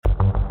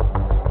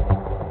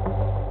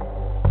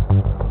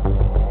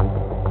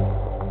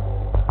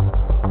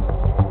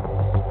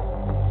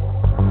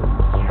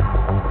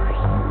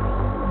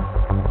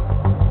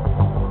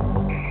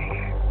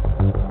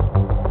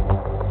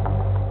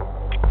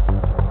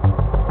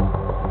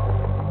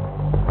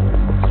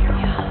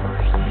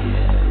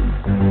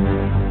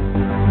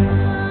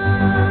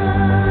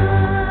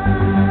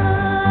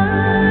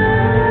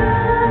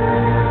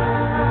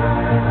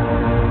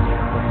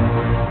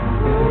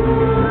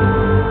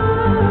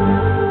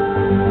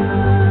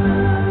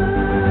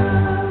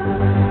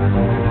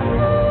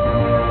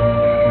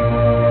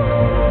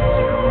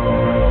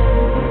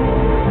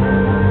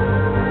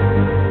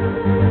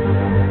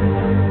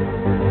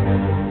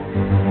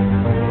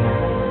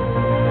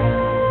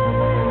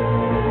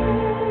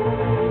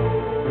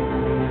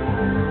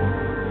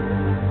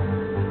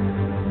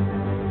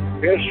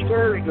It's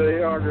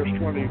Thursday, August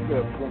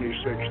 25th,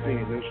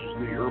 2016. This is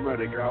the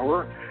Hermetic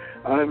Hour.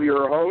 I'm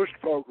your host,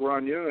 Poke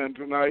Runyon, and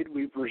tonight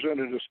we present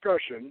a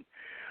discussion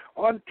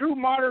on two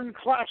modern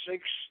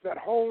classics that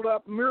hold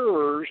up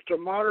mirrors to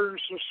modern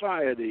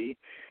society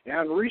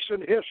and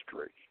recent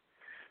history.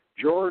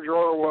 George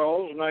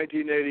Orwell's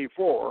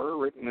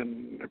 1984, written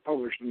and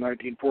published in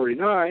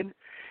 1949,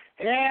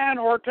 and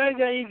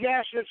Ortega de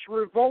Gassett's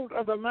Revolt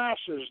of the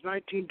Masses,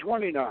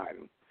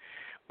 1929.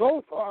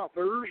 Both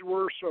authors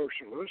were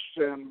socialists,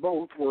 and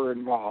both were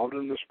involved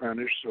in the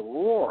Spanish Civil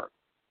War.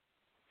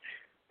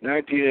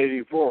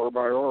 1984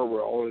 by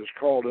Orwell is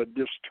called a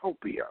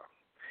dystopia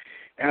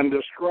and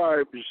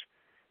describes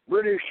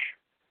British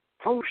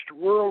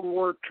post-World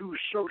War II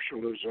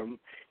socialism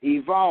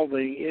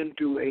evolving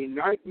into a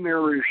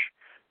nightmarish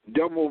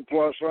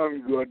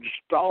double-plus-ungood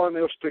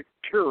Stalinistic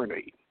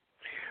tyranny,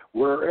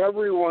 where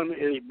everyone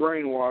is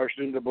brainwashed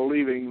into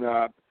believing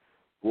that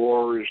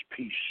war is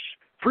peace,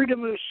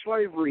 freedom is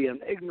slavery,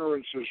 and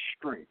ignorance is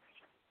strength.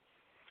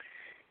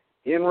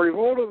 In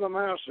Revolt of the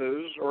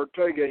Masses,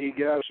 Ortega de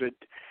Gassett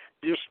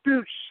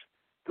disputes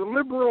the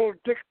liberal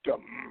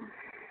dictum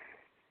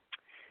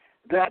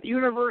that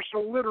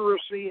universal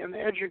literacy and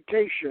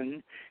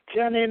education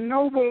can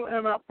ennoble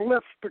and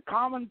uplift the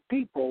common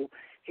people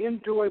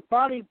into a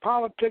body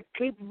politic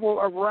capable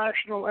of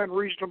rational and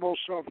reasonable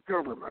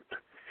self-government.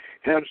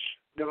 Hence,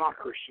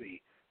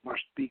 democracy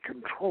must be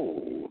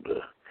controlled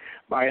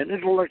by an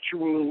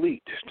intellectual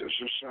elite. Does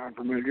this sound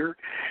familiar?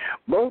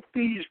 Both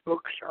these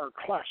books are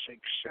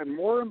classics and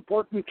more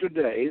important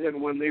today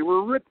than when they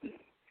were written.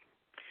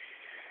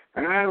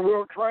 And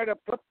we'll try to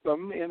put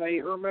them in a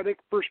Hermetic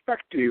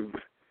perspective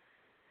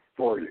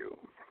for you.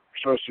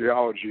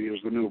 Sociology is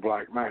the new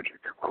black magic,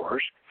 of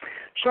course.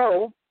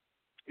 So,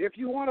 if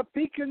you want to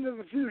peek into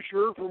the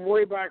future from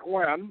way back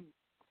when,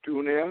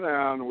 tune in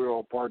and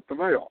we'll part the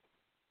veil.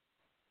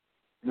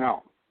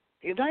 Now,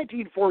 in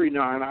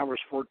 1949, I was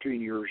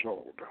 14 years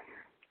old,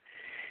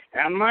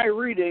 and my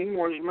reading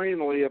was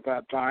mainly at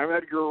that time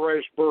Edgar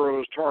Rice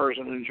Burroughs'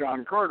 Tarzan and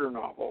John Carter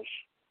novels.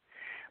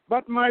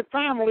 But my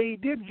family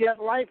did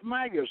get Life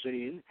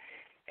magazine,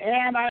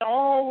 and I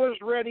always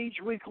read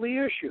each weekly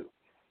issue.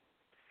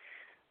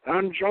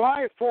 On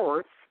July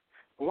 4th,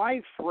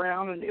 Life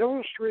ran an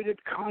illustrated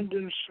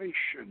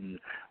condensation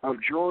of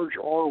George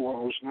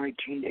Orwell's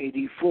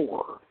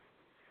 1984.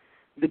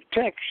 The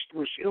text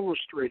was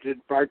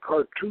illustrated by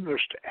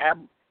cartoonist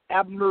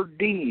Abner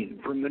Dean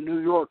from the New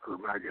Yorker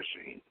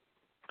magazine.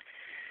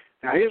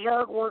 Now, his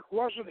artwork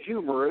wasn't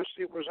humorous,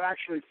 it was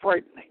actually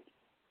frightening,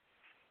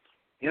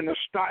 in the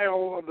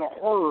style of the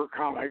horror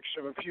comics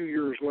of a few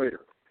years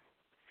later.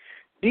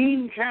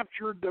 Dean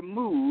captured the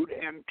mood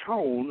and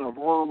tone of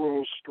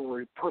Orwell's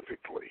story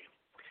perfectly,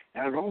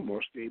 and it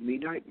almost gave me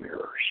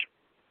nightmares.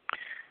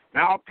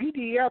 Now, a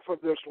PDF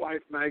of this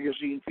Life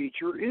magazine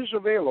feature is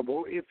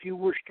available if you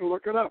wish to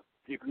look it up.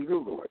 You can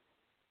Google it.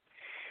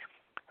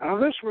 Now,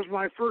 this was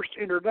my first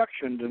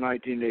introduction to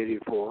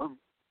 1984.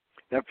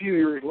 A few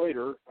years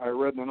later, I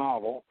read the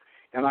novel,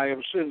 and I have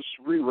since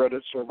reread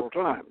it several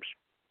times.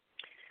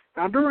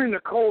 Now, during the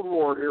Cold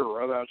War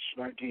era, that's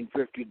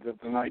 1950 to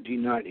the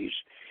 1990s,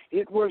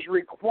 it was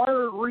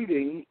required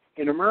reading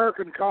in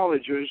American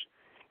colleges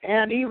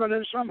and even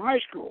in some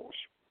high schools.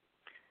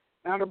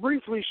 Now, to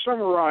briefly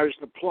summarize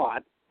the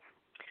plot,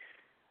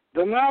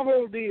 the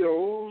novel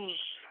deals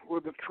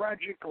with the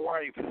tragic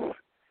life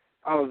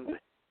of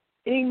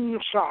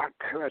Ingsoc,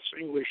 that's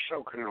English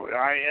Socialism,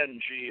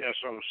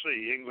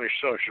 I-N-G-S-O-C, English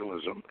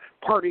Socialism,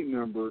 party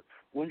member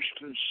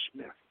Winston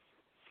Smith,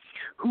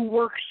 who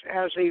works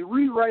as a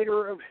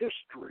rewriter of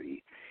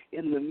history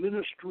in the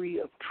Ministry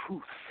of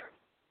Truth.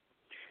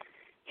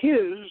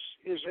 His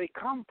is a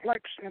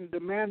complex and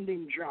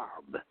demanding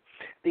job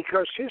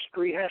because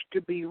history has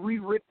to be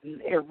rewritten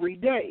every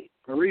day.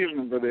 The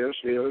reason for this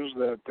is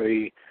that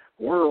the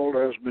world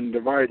has been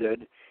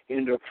divided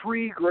into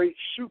three great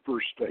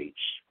superstates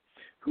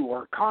who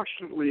are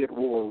constantly at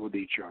war with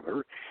each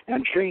other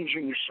and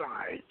changing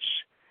sides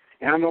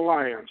and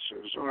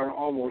alliances on an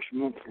almost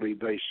monthly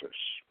basis.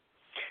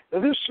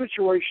 Now, this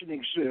situation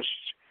exists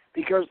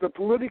because the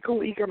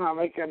political,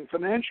 economic, and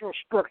financial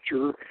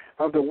structure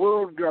of the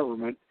world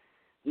government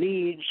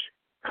needs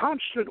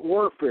constant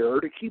warfare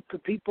to keep the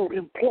people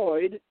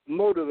employed,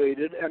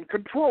 motivated, and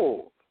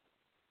controlled.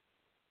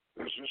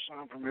 Does this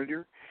sound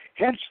familiar?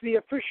 Hence the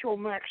official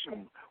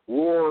maxim,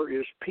 war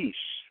is peace.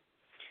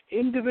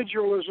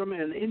 Individualism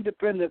and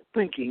independent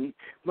thinking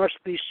must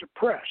be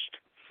suppressed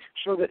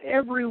so that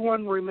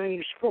everyone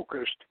remains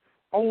focused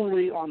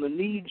only on the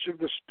needs of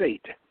the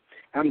state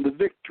and the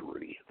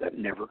victory that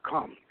never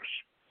comes.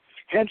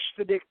 Hence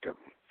the dictum,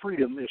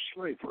 freedom is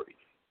slavery.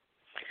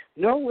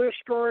 No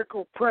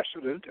historical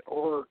precedent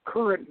or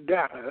current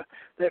data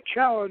that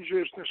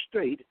challenges the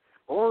state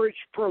or its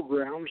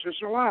programs is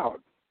allowed.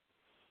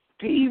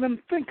 To even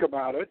think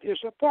about it is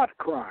a thought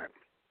crime.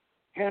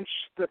 Hence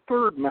the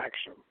third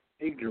maxim,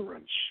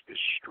 ignorance is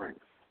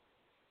strength.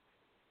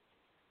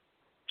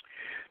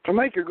 To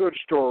make a good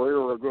story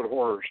or a good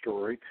horror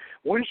story,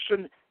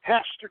 Winston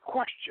has to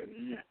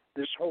question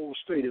this whole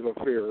state of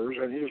affairs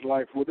and his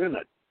life within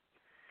it.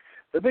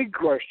 The big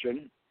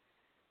question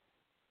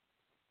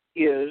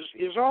is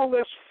all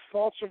this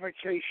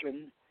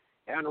falsification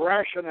and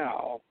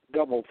rationale,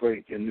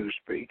 doublethink in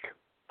newspeak,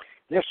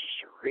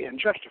 necessary and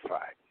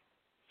justified?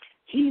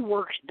 He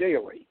works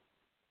daily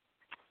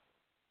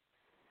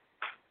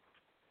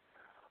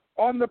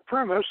on the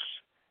premise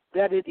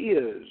that it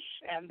is,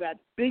 and that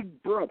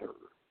Big Brother,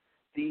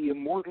 the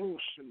immortal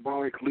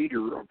symbolic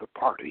leader of the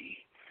party,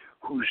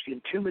 whose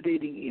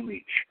intimidating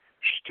image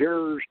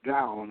stares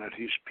down at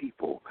his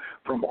people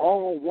from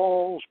all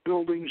walls,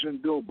 buildings,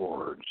 and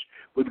billboards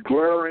with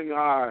glaring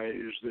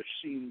eyes that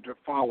seem to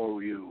follow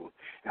you,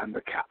 and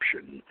the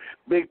caption,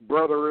 Big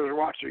Brother is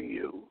watching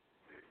you.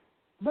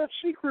 But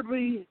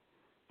secretly,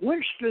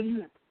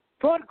 Winston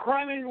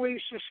thought-crimingly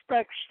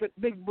suspects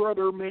that Big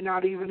Brother may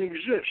not even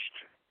exist,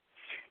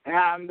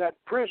 and that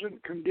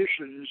present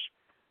conditions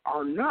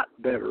are not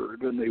better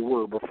than they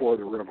were before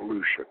the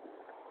revolution.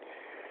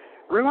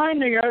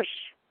 Reminding us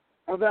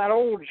of that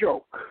old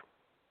joke.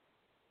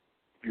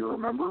 You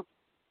remember?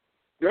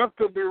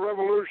 After the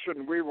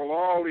revolution, we will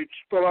all eat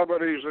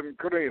strawberries and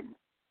cream.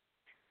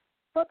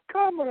 But,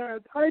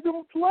 comrade, I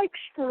don't like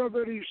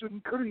strawberries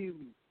and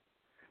cream.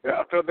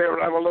 After the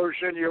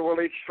revolution, you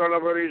will eat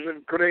strawberries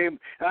and cream,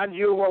 and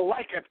you will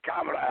like it,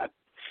 comrade.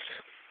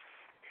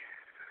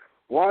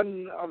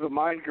 One of the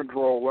mind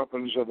control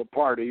weapons of the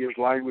party is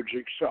language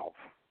itself.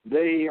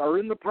 They are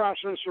in the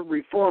process of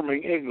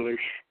reforming English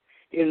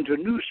into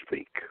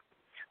newspeak,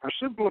 a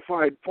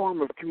simplified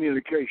form of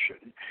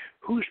communication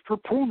whose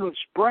proponents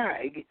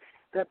brag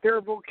that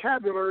their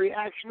vocabulary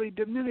actually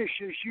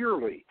diminishes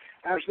yearly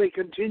as they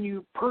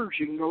continue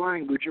purging the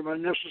language of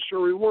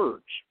unnecessary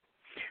words.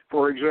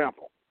 For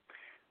example,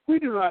 we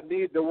do not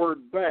need the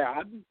word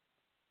bad.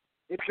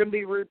 It can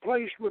be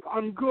replaced with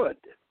ungood.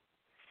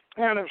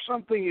 And if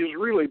something is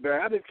really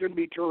bad, it can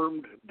be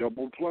termed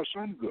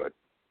double-plus-ungood.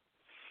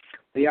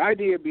 The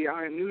idea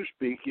behind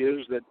newspeak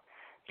is that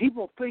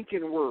people think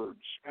in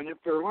words, and if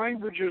their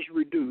language is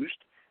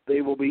reduced,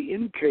 they will be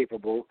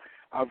incapable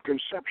of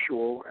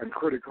conceptual and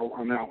critical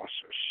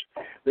analysis.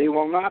 They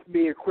will not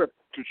be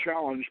equipped to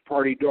challenge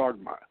party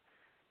dogma.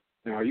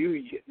 Now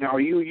you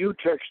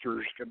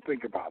texters can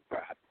think about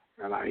that.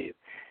 And I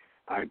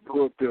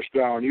wrote this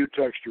down, you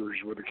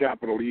texters with a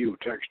capital U,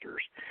 texters.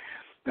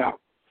 Now,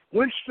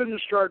 Winston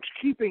starts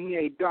keeping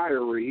a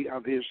diary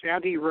of his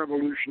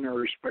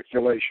anti-revolutionary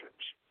speculations.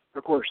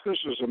 Of course, this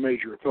is a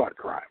major thought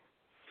crime.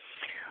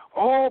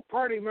 All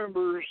party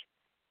members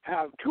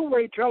have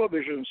two-way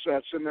television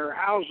sets in their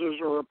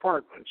houses or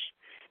apartments,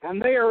 and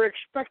they are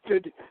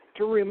expected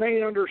to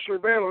remain under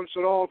surveillance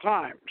at all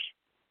times.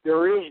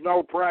 There is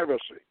no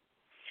privacy.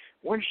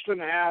 Winston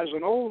has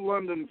an old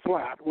London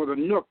flat with a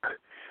nook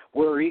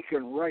where he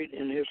can write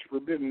in his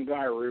forbidden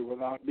diary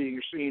without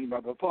being seen by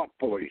the thought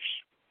police.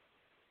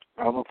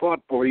 The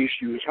thought police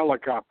use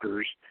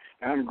helicopters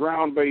and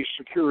ground-based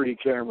security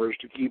cameras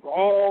to keep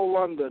all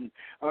London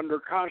under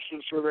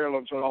constant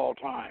surveillance at all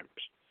times.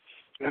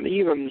 And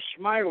even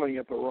smiling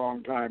at the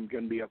wrong time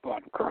can be a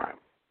thought crime.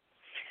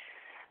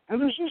 And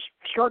does this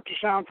start to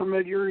sound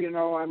familiar? You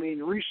know, I mean,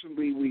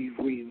 recently we've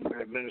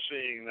been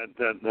seeing that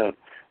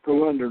the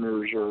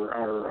Londoners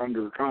are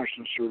under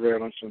constant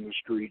surveillance in the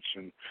streets,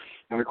 and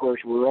of course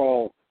we're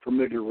all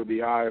familiar with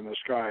the eye in the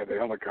sky, the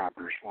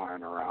helicopters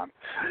flying around.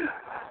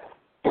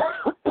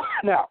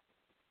 Now,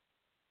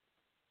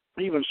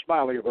 even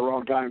smiling at the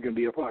wrong time can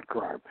be a thought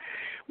crime.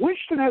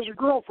 Winston has a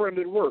girlfriend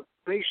at work.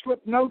 They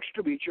slip notes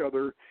to each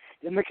other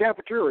in the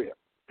cafeteria,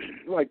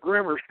 like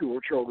grammar school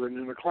children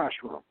in a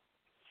classroom.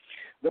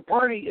 The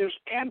party is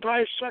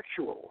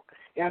anti-sexual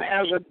and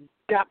has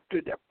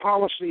adopted a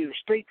policy of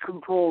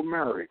state-controlled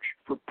marriage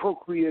for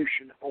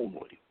procreation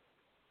only.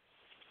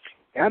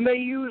 And they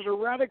use a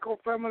radical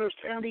feminist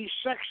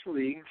anti-sex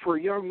league for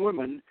young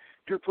women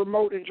to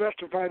promote and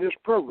justify this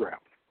program.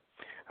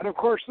 And, of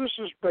course, this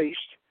is based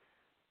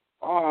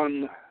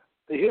on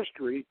the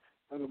history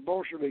of the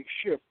Bolshevik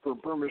shift from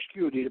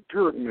promiscuity to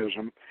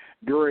Puritanism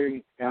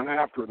during and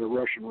after the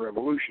Russian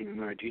Revolution in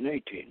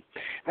 1918.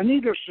 And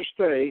needless to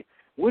say,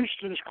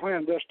 Winston's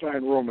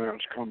clandestine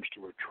romance comes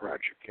to a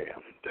tragic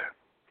end.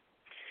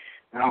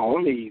 Now,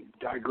 let me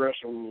digress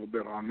a little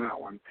bit on that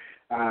one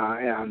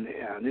and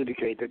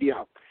indicate that,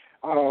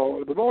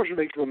 the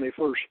Bolsheviks, when they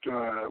first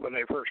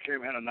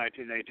came in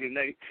 1918,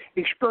 they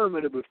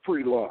experimented with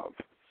free love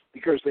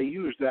because they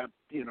used that,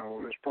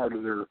 as part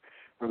of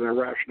their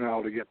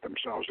rationale to get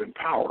themselves in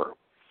power.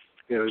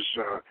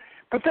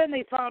 But then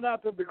they found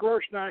out that the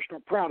gross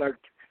national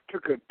product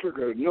took a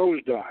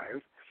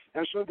nosedive,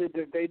 and so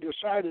they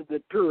decided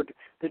that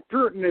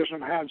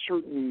Puritanism had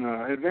certain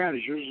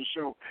advantages,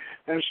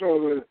 and so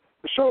the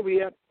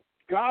Soviet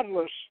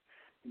godless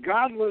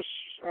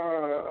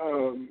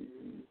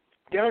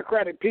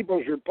Democratic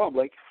People's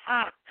Republic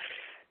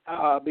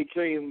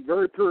became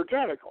very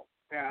puritanical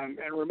and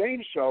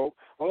remained so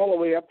all the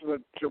way up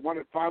to when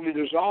it finally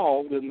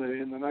dissolved in the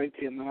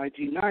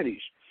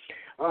 1990s.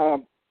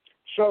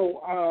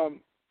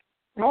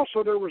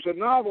 Also, there was a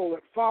novel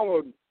that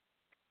followed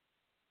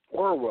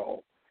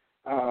Orwell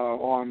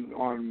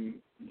on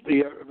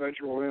the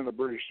eventual end of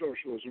British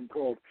socialism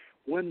called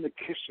When the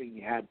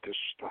Kissing Had to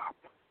Stop.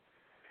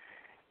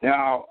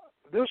 Now,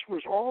 this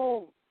was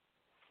all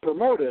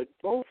promoted,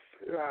 both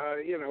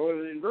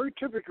in very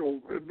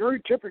typical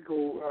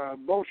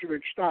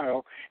Bolshevik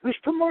style. It was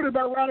promoted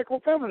by radical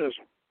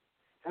feminism,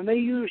 and they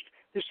used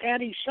this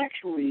anti-sex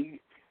league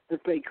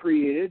that they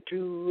created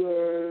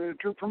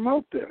to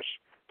promote this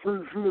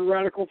through the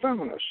radical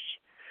feminists.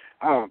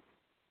 Now,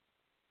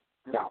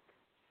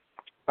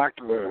 back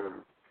to the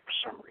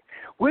summary.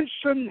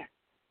 Winston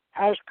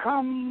has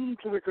come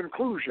to the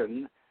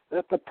conclusion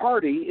that the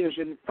party is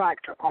in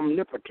fact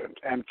omnipotent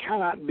and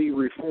cannot be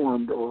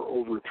reformed or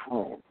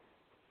overthrown.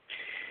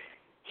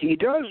 He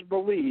does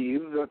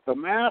believe that the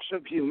mass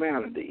of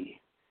humanity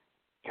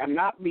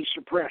cannot be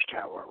suppressed,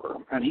 however,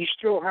 and he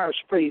still has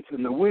faith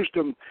in the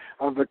wisdom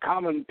of the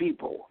common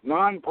people,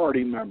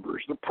 non-party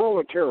members, the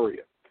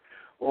proletariat,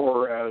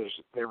 or as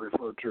they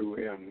refer to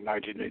in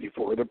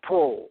 1984, the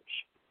proles,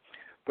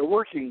 the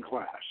working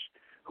class,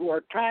 who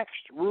are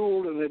taxed,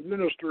 ruled, and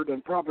administered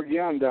and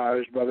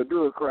propagandized by the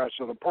bureaucrats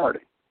of the party.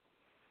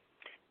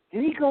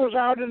 And he goes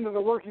out into the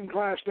working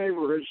class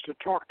neighborhoods to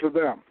talk to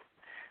them,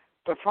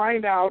 to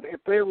find out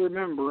if they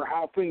remember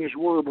how things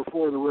were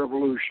before the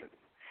revolution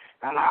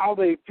and how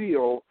they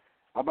feel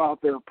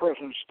about their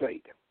present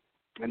state.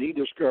 And he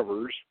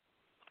discovers,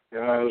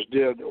 as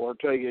did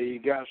Ortega de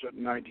Gassett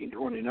in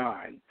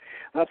 1929,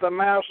 that the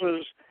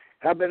masses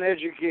have been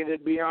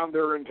educated beyond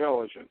their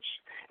intelligence,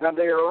 and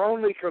they are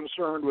only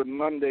concerned with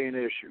mundane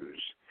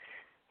issues.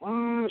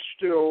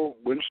 Still,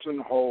 Winston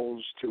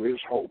holds to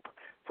his hope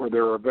for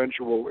their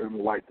eventual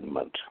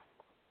enlightenment.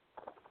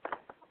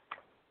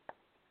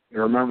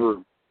 You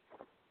remember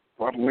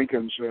what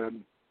Lincoln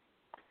said?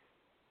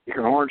 You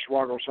can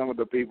hornswoggle some of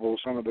the people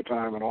some of the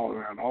time, and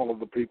all of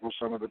the people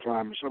some of the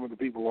time, and some of the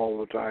people all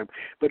the time,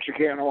 but you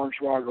can't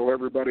hornswoggle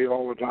everybody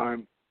all the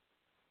time.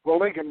 Well,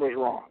 Lincoln was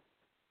wrong.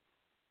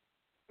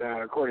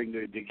 According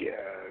to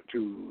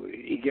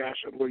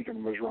Gassett,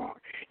 Lincoln was wrong.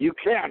 You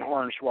can't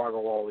hornswoggle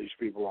all these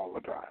people all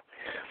the time.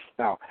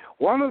 Now,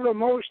 one of the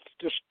most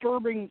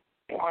disturbing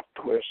plot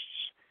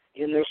twists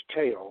in this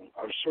tale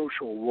of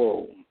social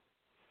woe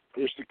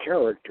is the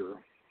character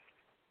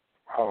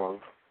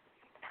of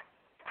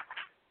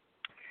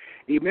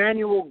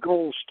Emanuel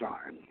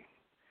Goldstein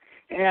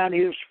and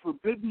his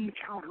forbidden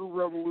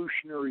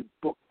counter-revolutionary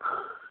book.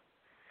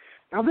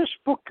 Now, this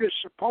book is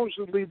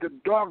supposedly the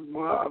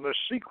dogma of a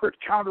secret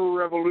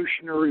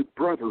counter-revolutionary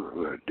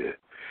brotherhood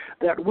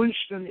that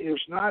Winston is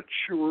not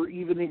sure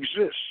even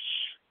exists,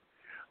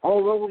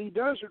 although he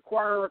does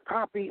acquire a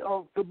copy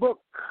of the book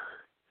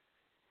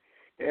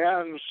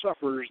and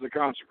suffers the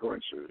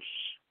consequences.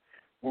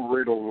 We'll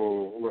read a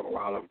little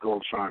out of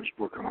Goldstein's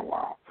book in a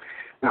while.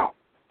 Now,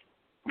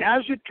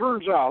 as it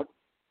turns out,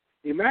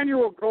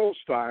 Emanuel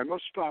Goldstein,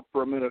 let's stop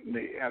for a minute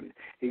and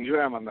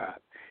examine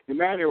that.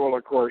 Emmanuel,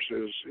 of course,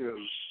 is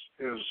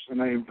the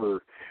name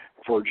for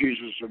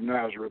Jesus of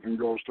Nazareth, and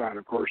Goldstein,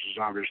 of course, is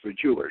obviously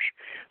Jewish.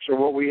 So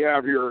what we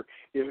have here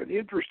is an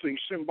interesting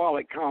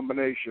symbolic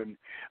combination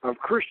of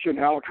Christian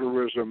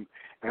altruism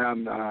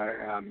and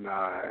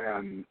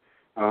the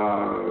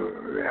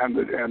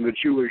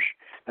Jewish,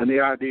 and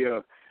the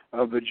idea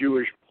of the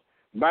Jewish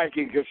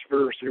banking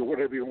conspiracy, or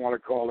whatever you want to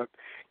call it,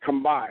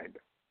 combined.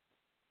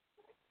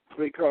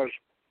 Because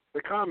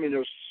the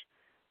communists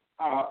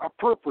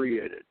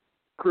appropriated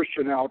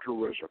Christian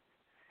altruism,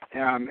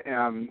 and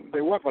they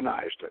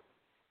weaponized it.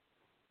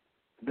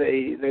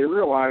 They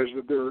realized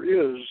that there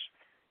is,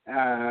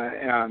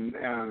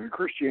 and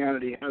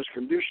Christianity has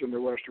conditioned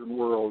the Western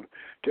world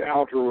to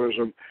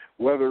altruism,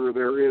 whether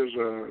there is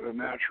a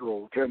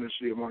natural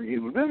tendency among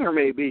human beings. There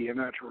may be a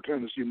natural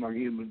tendency among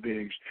human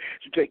beings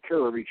to take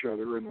care of each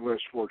other and the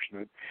less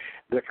fortunate,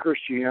 that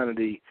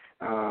Christianity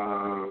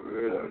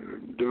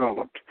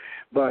developed.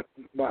 But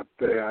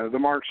the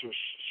Marxists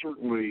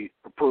certainly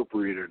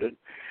appropriated it,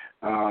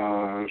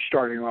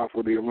 starting off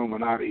with the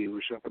Illuminati,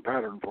 who set the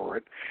pattern for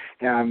it.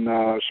 And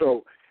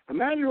so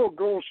Emanuel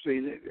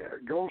Goldstein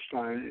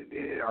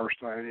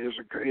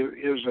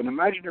is an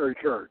imaginary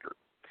character.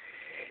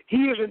 He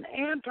is an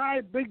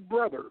anti-Big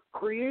Brother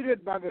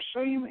created by the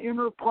same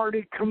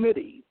inter-party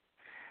committee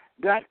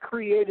that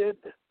created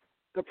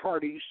the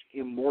party's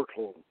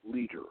immortal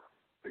leader,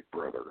 Big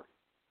Brother.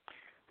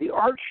 The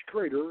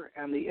arch-traitor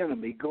and the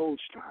enemy,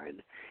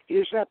 Goldstein,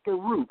 is at the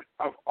root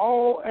of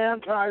all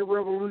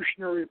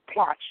anti-revolutionary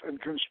plots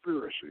and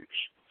conspiracies.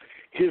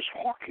 His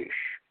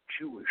hawkish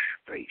Jewish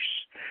face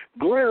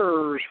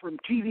glares from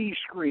TV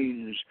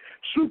screens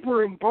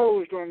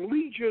superimposed on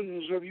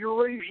legions of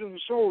Eurasian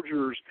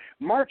soldiers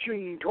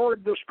marching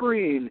toward the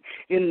screen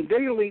in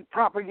daily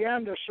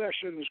propaganda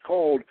sessions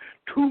called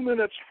 2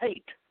 Minutes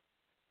Hate,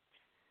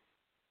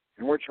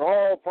 in which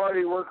all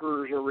party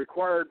workers are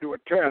required to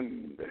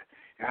attend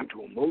and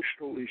to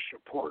emotionally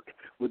support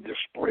with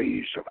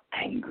displays of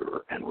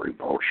anger and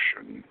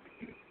revulsion.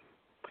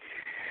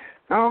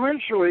 Now,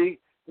 eventually,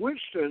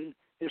 Winston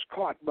is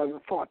caught by the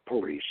thought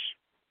police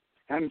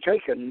and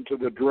taken to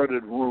the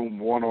dreaded Room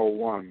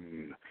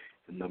 101,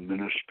 in the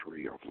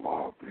ministry of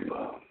love,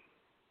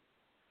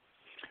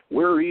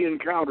 where he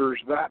encounters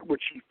that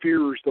which he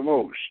fears the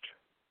most,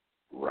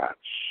 rats.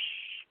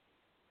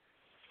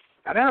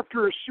 And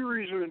after a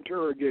series of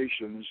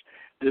interrogations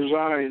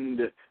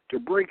designed to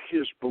break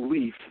his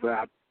belief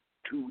that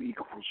 2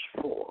 equals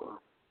 4,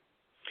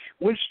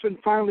 Winston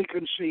finally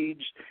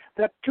concedes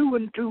that 2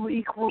 and 2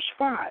 equals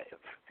 5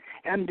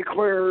 and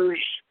declares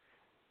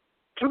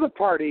to the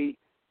party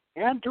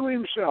and to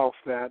himself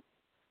that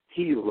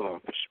he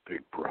loves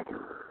Big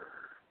Brother.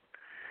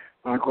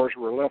 And of course,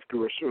 we're left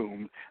to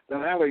assume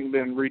that having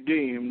been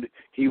redeemed,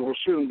 he will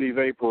soon be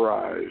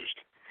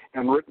vaporized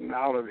and written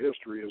out of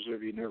history as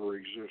if he never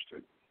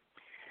existed.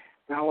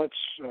 Now let's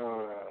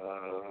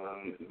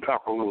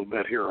talk a little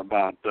bit here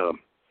about the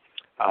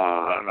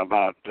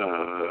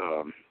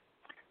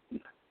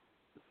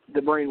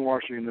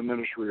brainwashing in the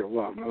ministry of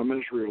love. Now, the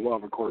ministry of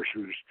love, of course,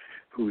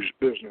 whose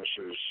business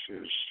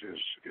is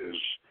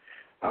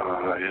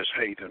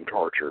hate and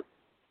torture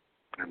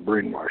and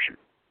brainwashing.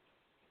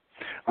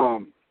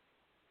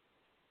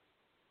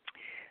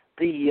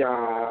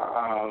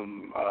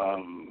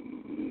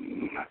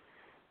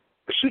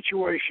 The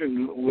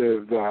situation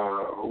with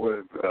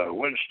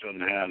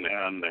Winston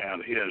and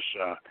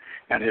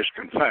his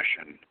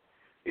confession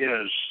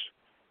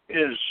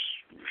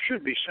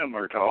should be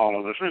similar to all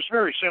of us. It's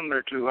very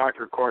similar to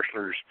Arthur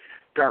Koestler's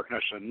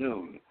Darkness and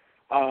Noon.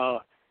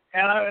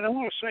 And I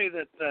want to say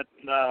that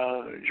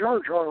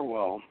George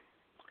Orwell,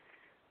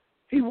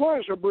 he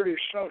was a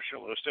British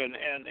socialist, and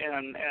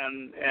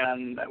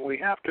we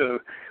have to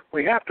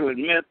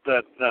admit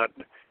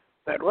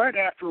that right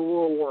after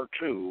World War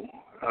II,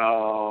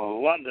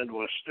 London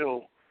was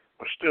still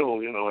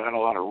had a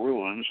lot of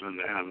ruins and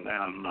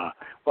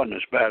wasn't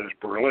as bad as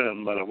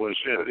Berlin, but it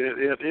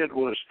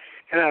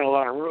had a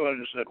lot of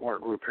ruins that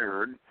weren't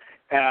repaired,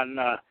 and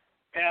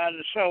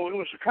so it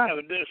was kind of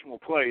a dismal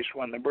place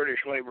when the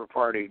British Labour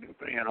Party,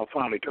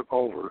 finally took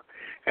over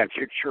and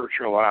kicked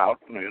Churchill out.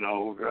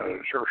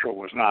 Churchill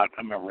was not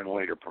a member of the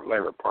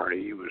Labour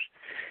Party. He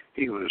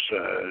was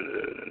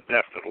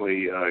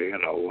definitely,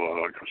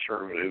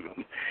 conservative.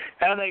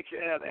 And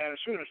as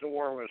soon as the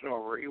war was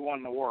over, he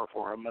won the war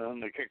for him, and then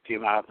they kicked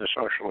him out, and the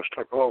socialists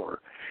took over.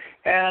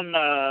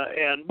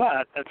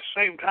 But at the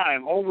same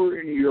time, over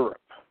in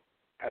Europe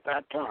at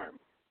that time,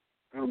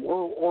 and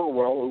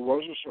Orwell, who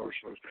was a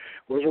socialist,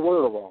 was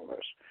aware of all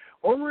this.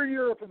 Over in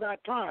Europe at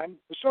that time,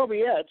 the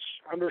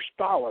Soviets, under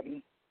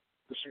Stalin,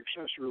 the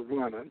successor of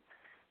Lenin,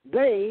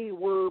 they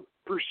were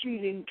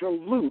proceeding to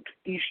loot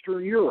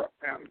Eastern Europe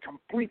and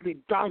completely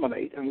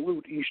dominate and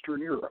loot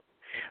Eastern Europe.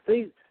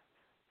 The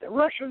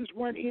Russians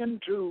went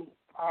into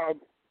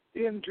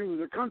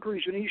the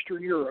countries in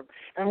Eastern Europe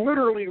and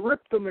literally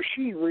ripped the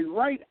machinery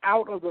right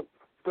out of the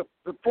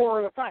floor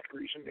of the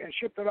factories and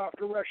shipped it off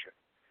to Russia.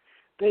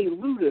 They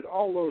looted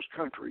all those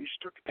countries,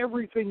 took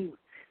everything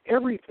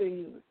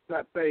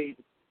that they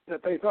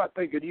thought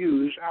they could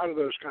use out of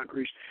those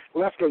countries,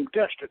 left them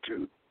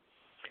destitute,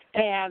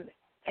 and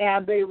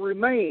they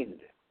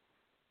remained.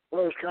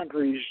 Those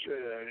countries,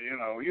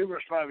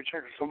 Yugoslavia,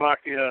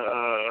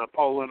 Czechoslovakia,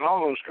 Poland,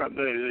 all those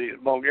countries,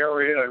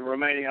 Bulgaria,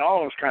 Romania,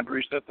 all those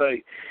countries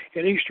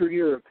in Eastern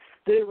Europe,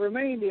 they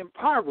remained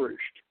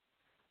impoverished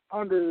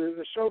under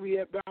the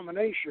Soviet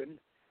domination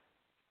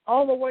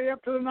all the way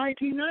up to the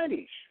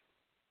 1990s.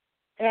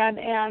 And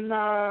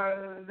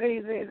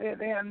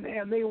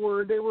they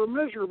were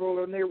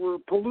miserable, and they were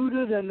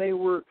polluted, and they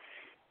were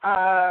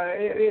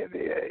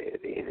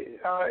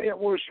it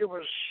was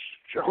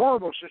a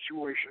horrible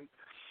situation.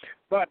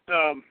 But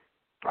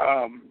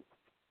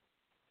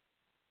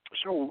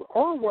so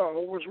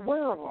Orwell was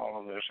aware of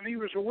all of this, and he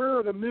was aware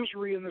of the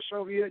misery in the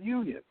Soviet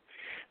Union.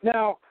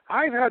 Now,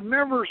 I've had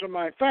members of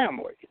my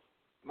family,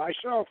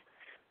 myself.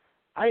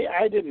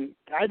 I didn't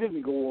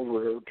go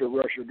over to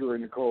Russia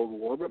during the Cold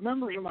War, but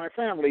members of my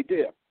family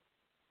did,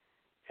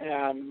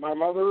 and my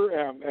mother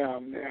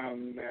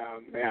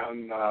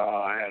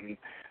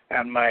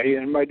and my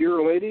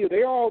dear lady,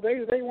 they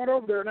went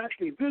over there and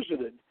actually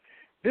visited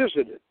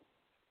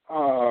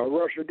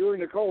Russia during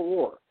the Cold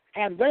War,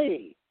 and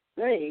they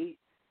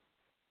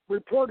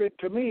reported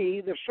to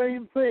me the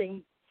same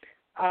thing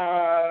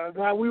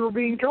that we were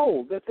being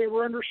told, that they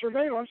were under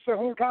surveillance the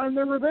whole time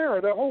they were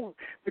there.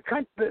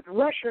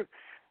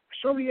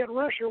 Soviet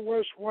Russia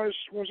was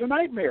a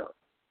nightmare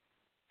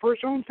for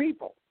its own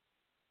people,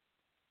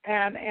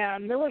 and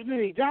there wasn't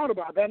any doubt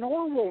about that. And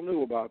Orwell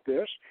knew about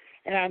this,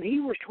 and he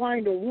was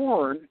trying to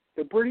warn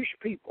the British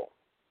people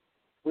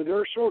with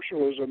their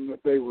socialism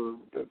that they were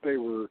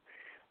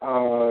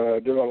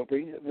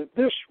developing, that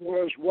this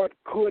was what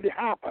could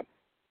happen,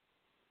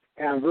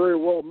 and very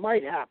well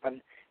might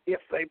happen if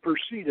they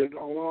proceeded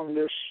along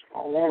this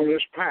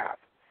path.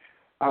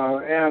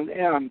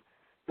 And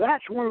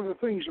that's one of the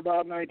things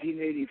about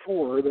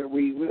 1984 that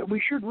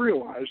we should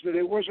realize, that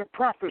it was a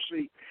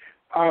prophecy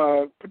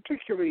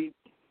particularly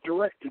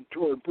directed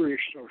toward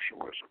British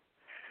socialism.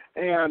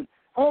 And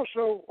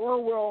also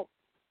Orwell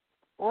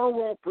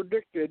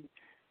predicted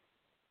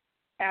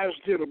as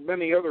did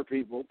many other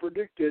people,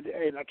 predicted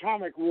an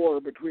atomic war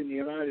between the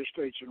United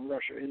States and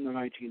Russia in the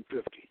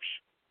 1950s.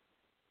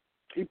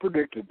 He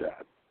predicted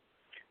that.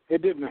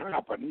 It didn't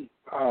happen.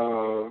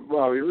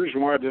 Well, the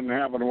reason why it didn't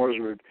happen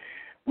was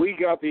we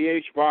got the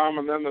H-bomb,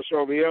 and then the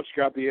Soviets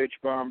got the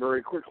H-bomb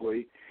very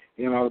quickly.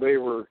 You know, they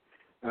were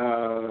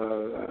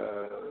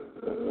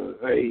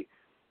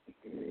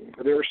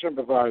their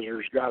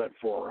sympathizers got it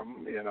for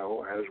them, you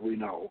know, as we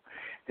know.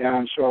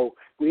 And so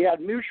we had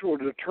mutual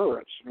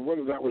deterrence, and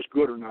whether that was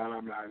good or not,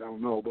 I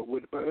don't know.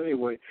 But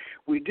anyway,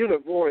 we did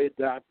avoid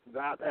that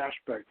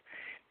aspect.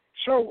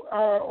 So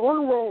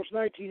Orwell's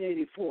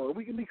 1984,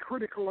 we can be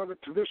critical of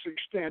it to this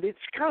extent. It's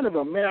kind of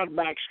a Mad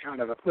Max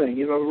kind of a thing.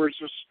 In other words,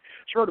 it's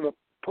sort of a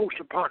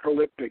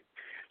post-apocalyptic,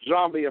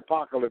 zombie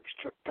apocalypse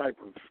type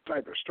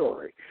of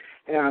story.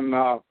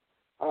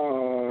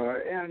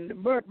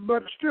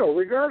 But still,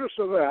 regardless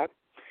of that,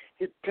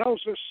 it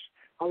tells us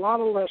a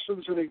lot of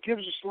lessons, and it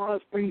gives us a lot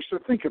of things to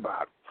think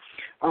about.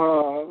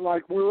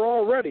 Like we are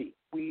already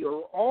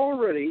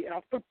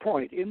at the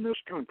point in this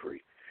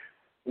country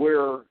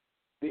where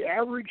the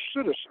average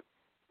citizen,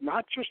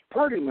 not just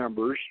party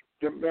members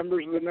of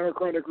the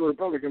Democratic or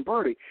Republican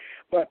Party,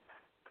 but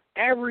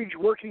average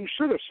working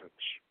citizens,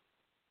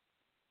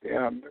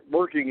 and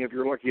working if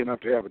you're lucky enough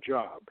to have a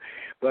job,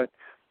 but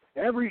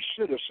average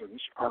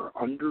citizens are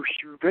under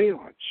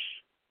surveillance,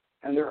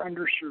 and they're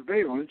under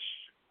surveillance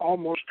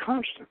almost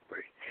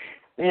constantly.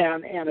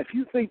 And if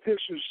you think this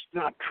is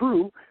not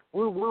true,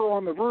 we're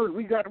on the verge.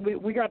 We got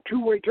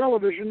two-way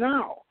television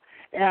now,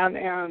 and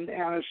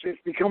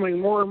it's becoming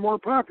more and more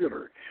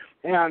popular.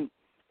 And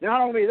not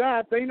only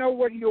that, they know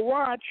what you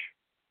watch,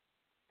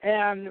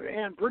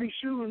 and pretty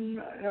soon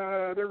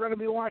they're going to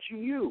be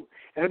watching you.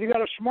 And if you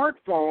got a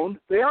smartphone,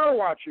 they are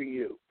watching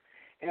you.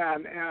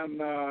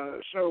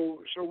 So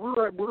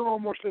we're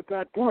almost at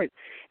that point.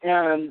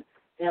 And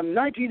in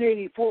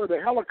 1984, the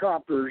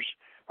helicopters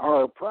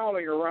are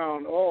prowling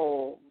around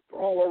all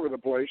over the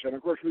place, and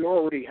of course we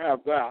already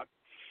have that.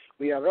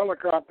 We have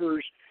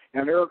helicopters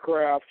and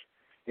aircraft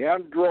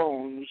and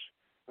drones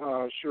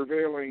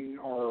surveilling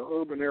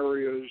our urban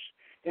areas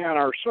and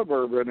our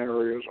suburban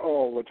areas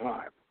all the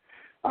time.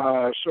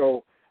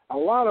 So a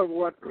lot of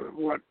what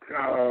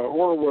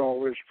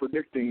Orwell is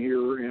predicting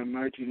here in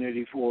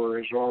 1984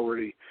 has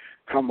already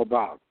come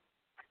about.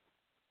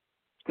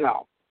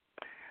 Now,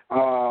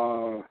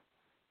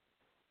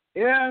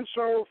 and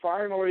so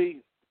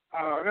finally,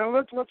 now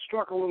let's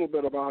talk a little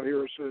bit about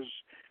here. It says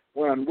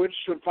when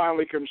Winston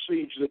finally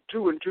concedes that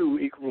 2 and 2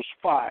 equals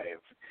 5,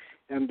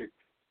 and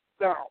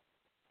now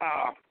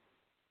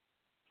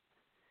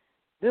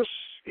this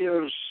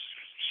is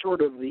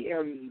sort of the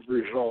end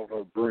result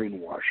of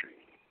brainwashing.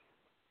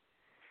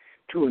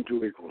 2 and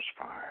 2 equals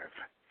 5.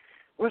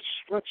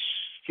 Let's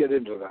get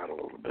into that a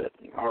little bit.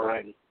 All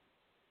right.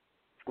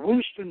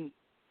 Winston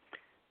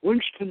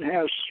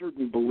has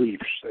certain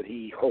beliefs that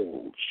he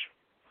holds.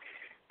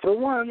 For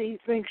one, he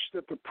thinks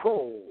that the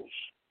proles,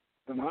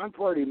 the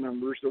non-party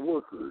members, the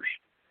workers,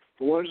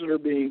 the ones that are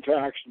being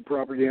taxed and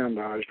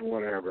propagandized and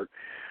whatever,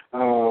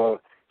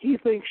 he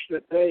thinks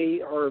that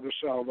they are the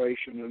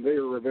salvation and they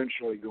are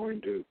eventually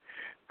going to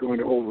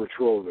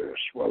overthrow this.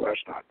 Well,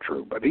 that's not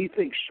true, but he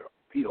thinks so.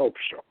 He hopes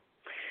so.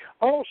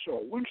 Also,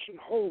 Winston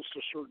holds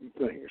to certain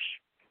things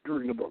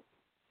during the book.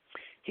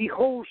 He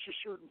holds to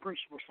certain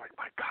principles like,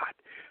 my God,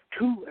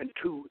 2 and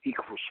 2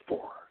 equals 4.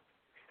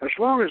 As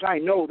long as I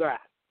know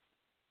that,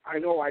 I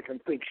know I can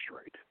think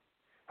straight.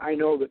 I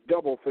know that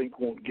doublethink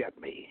won't get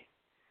me,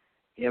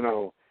 you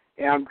know,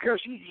 and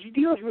because he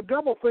deals with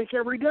doublethink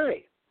every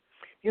day.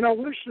 You know,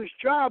 Winston's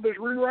job is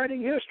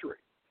rewriting history.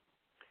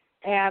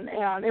 And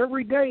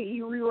every day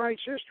he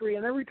rewrites history,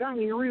 and every time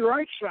he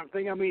rewrites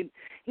something, I mean,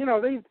 you know,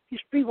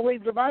 these people,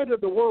 they've divided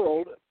the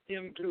world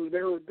into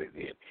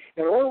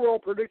and Orwell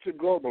predicted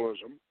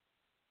globalism.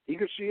 He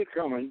could see it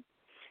coming.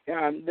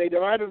 And they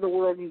divided the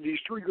world into these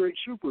 3 great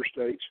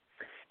superstates,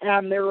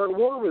 and they're at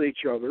war with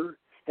each other,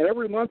 and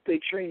every month they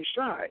change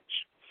sides.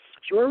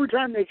 So every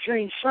time they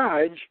change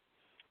sides,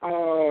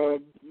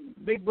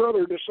 Big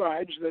Brother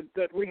decides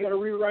that we got to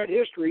rewrite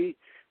history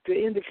to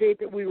indicate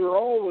that we were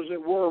always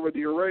at war with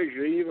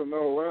Eurasia, even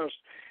though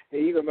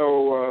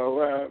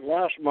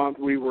last month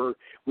we were at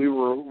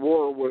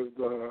war with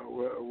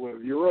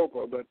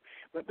Europa,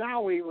 but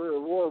now we were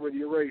at war with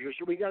Eurasia.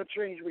 So we got to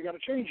change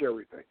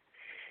everything,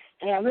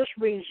 and this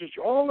means it's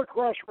all the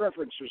cross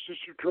references.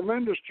 It's a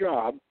tremendous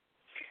job,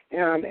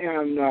 and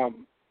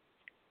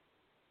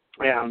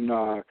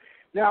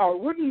now it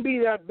wouldn't be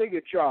that big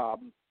a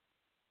job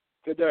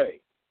today.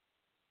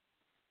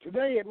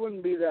 Today it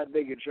wouldn't be that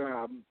big a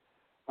job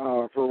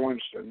for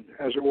Winston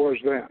as it was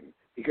then,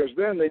 because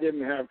then they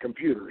didn't have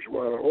computers.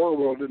 Well,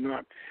 Orwell did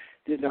not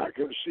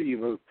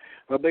conceive of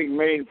a big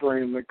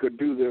mainframe that could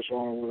do this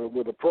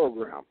with a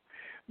program.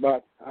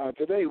 But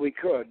today we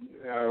could.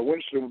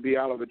 Winston would be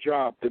out of a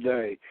job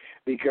today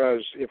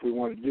because if we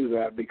wanted to do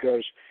that,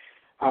 because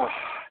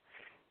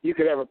you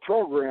could have a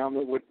program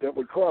that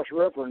would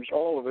cross-reference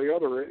all of the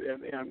other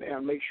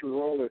and make sure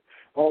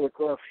all the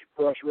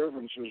cross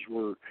references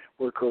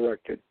were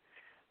corrected.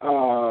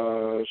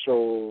 Orwell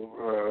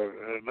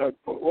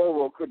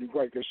couldn't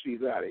quite conceive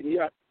that. And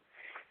yet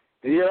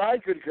I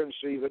could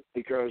conceive it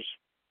because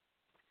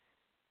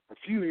a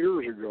few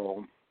years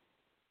ago,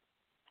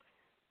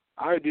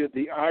 I did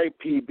the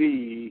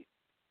IPB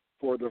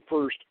for the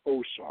first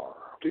OSAR,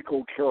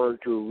 optical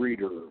character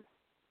reader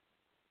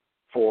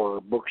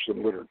for books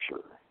and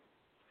literature.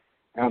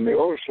 And the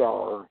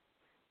OSAR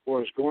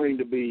was going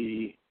to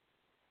be,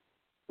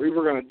 we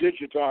were going to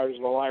digitize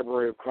the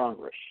Library of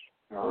Congress,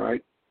 all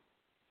right?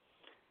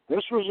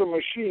 This was a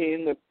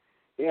machine that,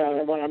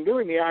 when I'm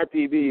doing the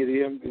IPB,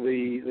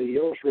 the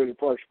Illustrated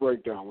Parks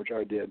Breakdown, which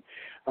I did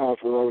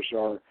for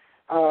OSAR,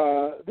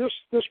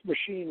 this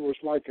machine was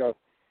like a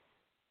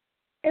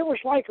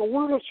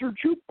Wurlitzer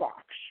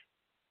jukebox.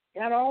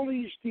 And all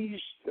these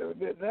at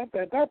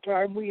that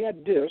time we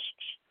had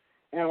discs,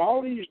 and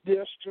all these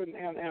discs,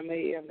 and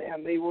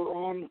they were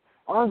on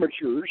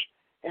armatures,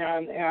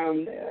 and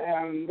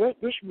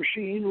this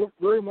machine looked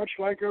very much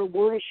like an old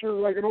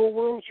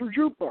Wurlitzer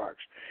jukebox.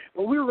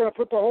 But we were going to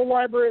put the whole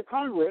Library of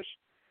Congress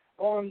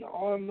on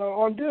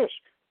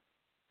disc,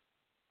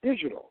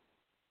 digital.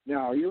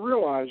 Now you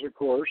realize, of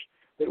course,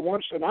 that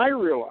and I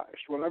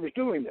realized when I was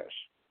doing this,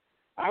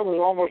 I was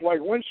almost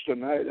like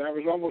Winston. I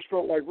almost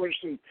felt like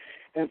Winston.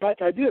 In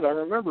fact, I did. I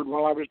remembered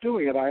while I was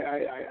doing it,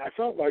 I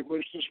felt like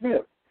Winston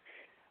Smith.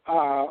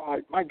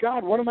 My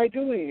God, what am I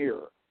doing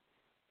here?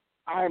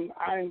 I'm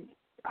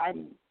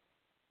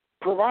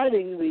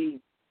providing the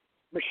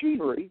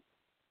machinery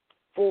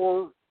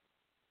for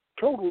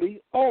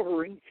totally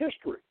altering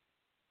history.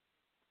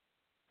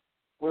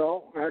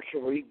 Well,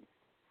 actually,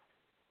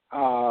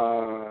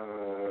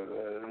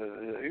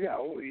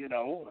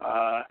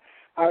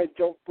 I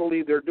don't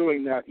believe they're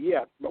doing that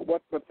yet.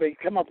 But they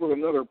come up with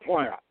another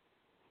plan.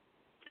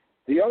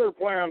 The other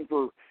plan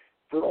for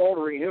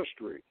altering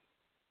history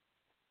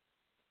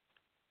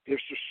is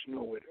to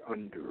snow it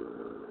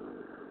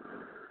under.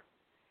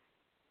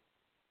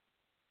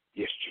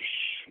 Yes, to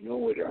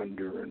snow it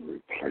under and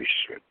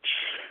replace it.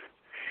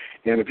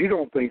 And if you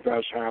don't think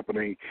that's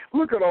happening,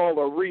 look at all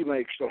the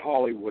remakes that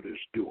Hollywood is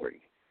doing.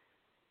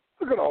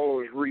 Look at all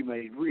those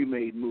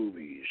remade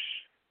movies.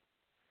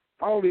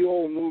 All the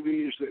old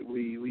movies that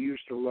we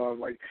used to love.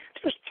 Like,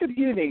 just to give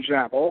you an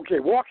example.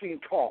 Okay, Walking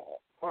Tall.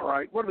 All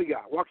right, what do we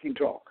got? Walking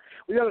Tall.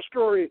 We got a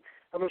story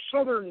of a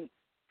southern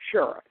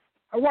sheriff,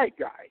 a white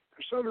guy,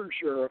 a southern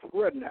sheriff,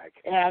 redneck,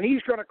 and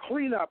he's going to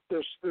clean up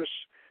this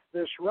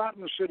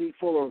rotten city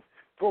full of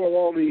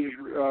all these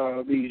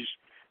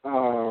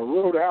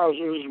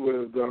roadhouses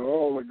with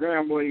all the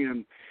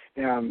gambling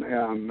and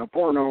the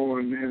porno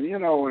and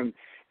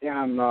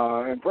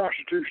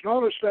prostitution,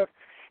 all this stuff,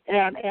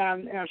 and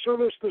so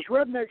this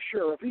redneck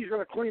sheriff, he's going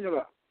to clean it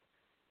up.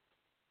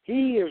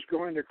 He is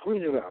going to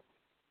clean it up.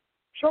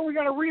 So we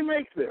got to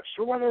remake this.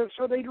 So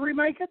they'd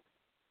remake it.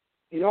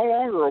 He's no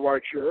longer a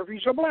white sheriff;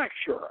 he's a black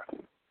sheriff.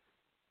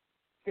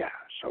 Yeah.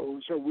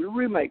 So we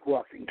remake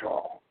Walking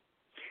Tall.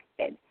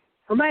 And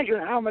imagine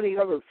how many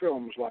other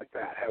films like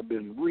that have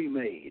been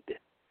remade,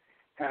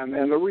 and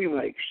the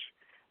remakes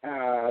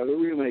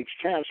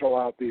cancel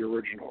out the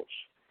originals.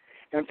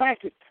 In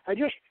fact, I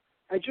just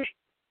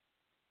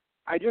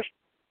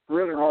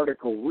read an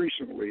article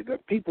recently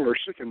that people are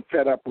sick and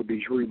fed up with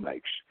these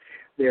remakes.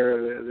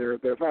 They're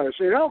finally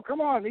saying, "Oh,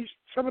 come on!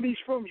 Some of these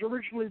films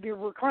originally they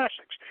were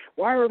classics.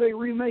 Why are they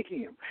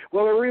remaking them?"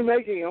 Well, they're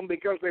remaking them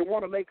because they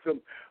want to make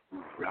them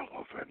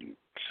relevant.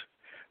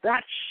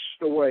 That's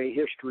the way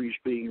history is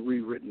being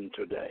rewritten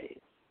today.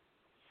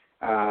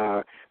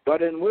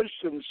 But in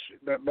Winston's,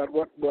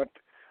 what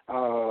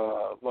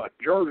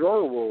George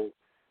Orwell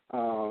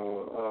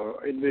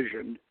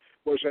envisioned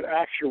was an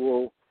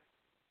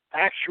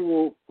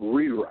actual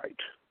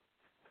rewrite,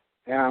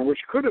 and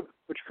which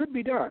could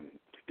be done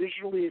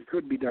digitally. It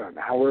could be done.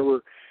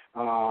 However,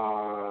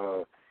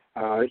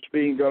 it's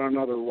being done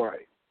another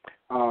way,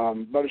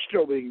 but it's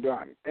still being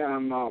done.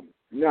 And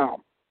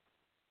now.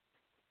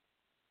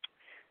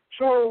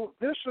 So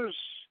this is,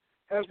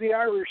 as the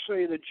Irish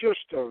say, the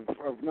gist of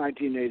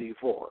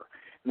 1984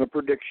 and the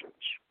predictions.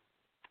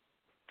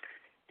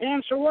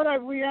 And so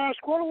we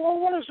ask, well,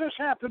 what does this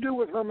have to do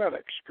with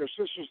hermetics? Because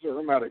this is the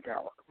Hermetic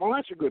Hour. Well,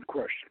 that's a good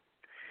question.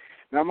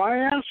 Now, my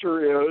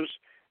answer is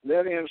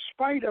that in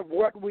spite of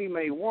what we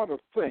may want to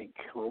think,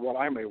 or what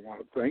I may want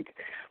to think,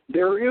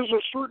 there is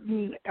a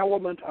certain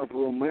element of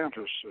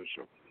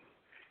romanticism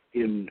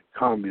in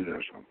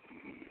communism.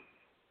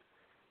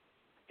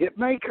 It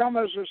may come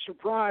as a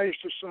surprise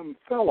to some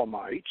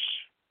Thelemites,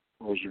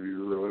 those of you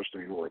who are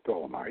listening who are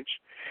Thelemites,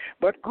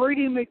 but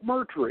Grady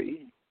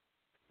McMurtry,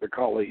 the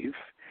Caliph,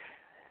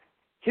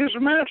 his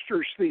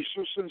master's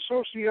thesis in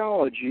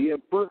sociology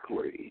at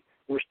Berkeley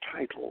was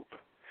titled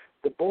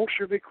The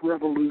Bolshevik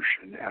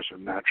Revolution as a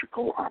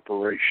Magical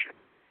Operation.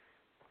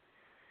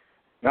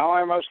 Now,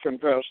 I must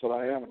confess that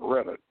I haven't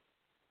read it,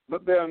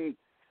 but then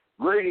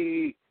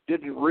Grady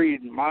didn't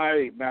read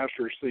my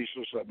master's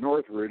thesis at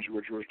Northridge,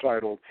 which was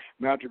titled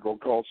Magical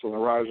Cults and the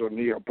Rise of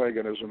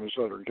Neo-Paganism in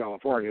Southern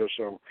California,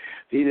 so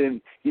he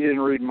didn't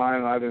read mine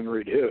and I didn't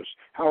read his.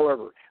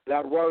 However,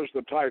 that was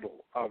the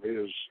title of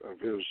his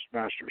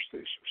master's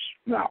thesis.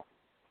 Now,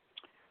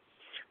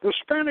 the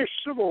Spanish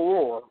Civil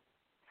War,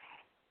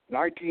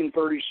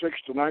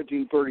 1936 to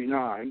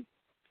 1939,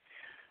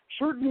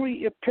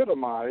 certainly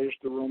epitomized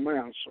the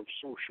romance of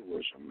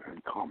socialism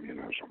and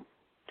communism.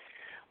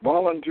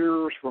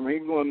 Volunteers from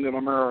England and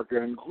America,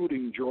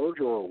 including George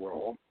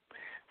Orwell,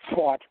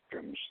 fought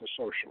against the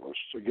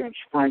socialists, against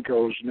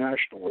Franco's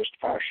nationalist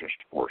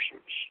fascist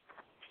forces.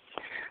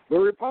 The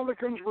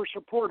Republicans were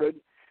supported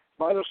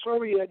by the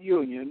Soviet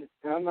Union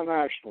and the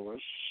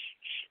nationalists,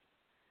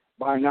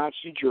 by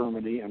Nazi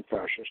Germany and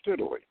fascist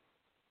Italy.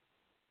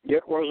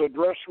 It was a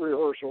dress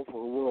rehearsal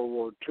for World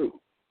War II.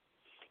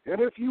 And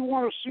if you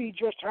want to see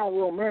just how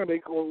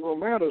romantic or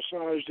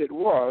romanticized it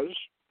was,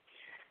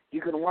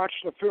 you can watch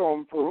the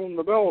film For Whom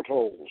the Bell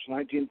Tolls,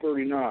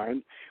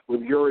 1939,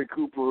 with Gary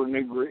Cooper and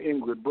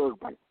Ingrid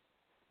Bergman,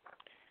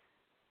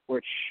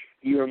 which,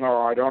 even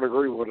though I don't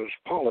agree with its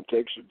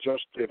politics,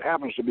 it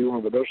happens to be one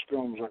of the best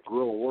films on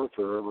guerrilla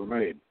warfare ever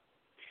made.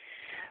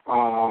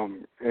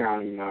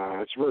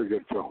 It's a very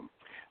good film.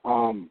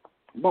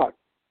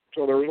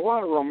 So there was a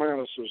lot of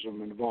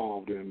romanticism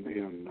involved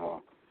in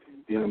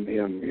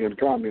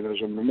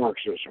communism and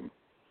Marxism.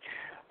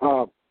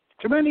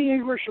 To many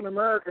English and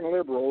American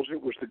liberals,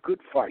 it was the good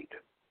fight,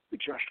 the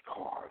just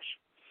cause.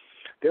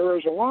 There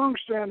is a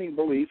long-standing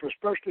belief,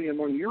 especially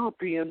among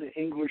European,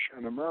 English,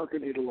 and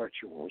American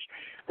intellectuals,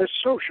 that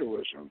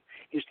socialism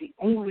is the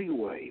only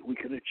way we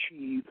can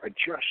achieve a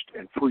just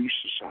and free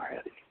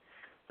society.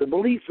 The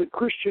belief that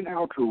Christian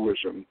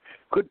altruism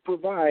could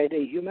provide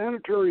a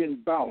humanitarian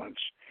balance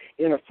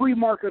in a free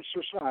market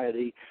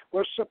society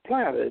was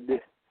supplanted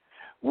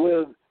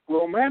with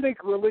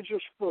romantic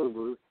religious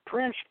fervor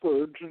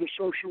transferred to the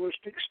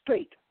socialistic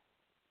state.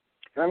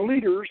 And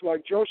leaders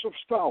like Joseph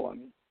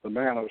Stalin, the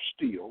man of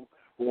steel,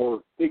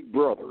 or Big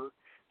Brother,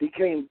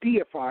 became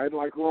deified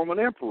like Roman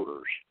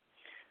emperors.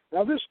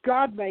 Now, this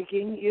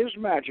God-making is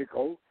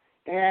magical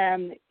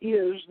and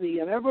is the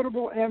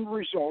inevitable end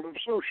result of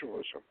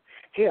socialism.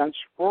 Hence,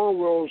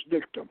 Orwell's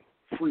dictum,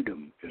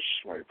 freedom is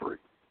slavery.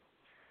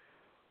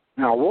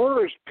 Now,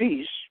 war is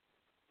peace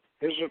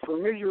is a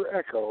familiar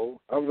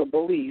echo of the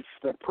belief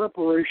that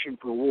preparation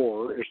for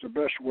war is the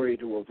best way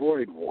to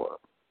avoid war.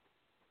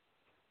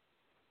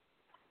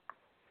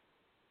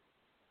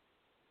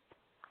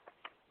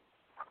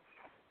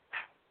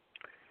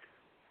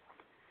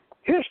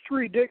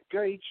 History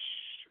dictates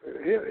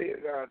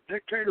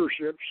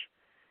dictatorships.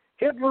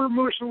 Hitler,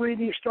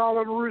 Mussolini,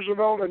 Stalin,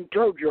 Roosevelt, and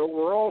Tojo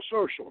were all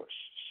socialists.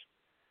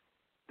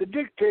 The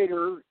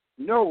dictator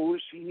knows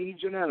he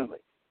needs an enemy.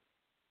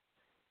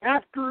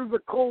 After the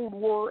Cold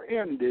War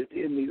ended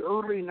in the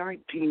early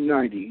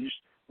 1990s,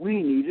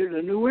 we needed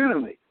a new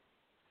enemy.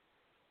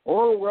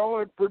 Orwell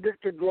had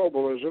predicted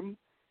globalism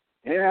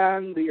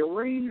and the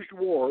arranged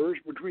wars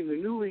between the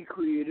newly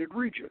created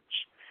regions.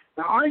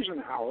 Now,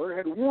 Eisenhower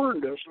had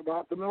warned us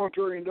about the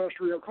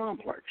military-industrial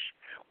complex.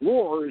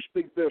 War is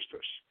big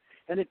business,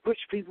 and it puts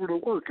people to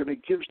work, and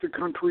it gives the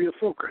country a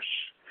focus.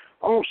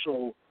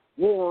 Also,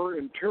 war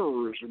and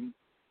terrorism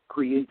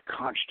create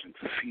constant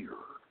fear.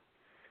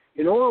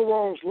 In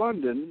Orwell's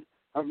London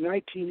of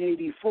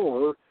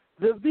 1984,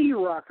 the V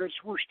rockets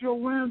were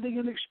still landing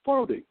and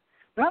exploding,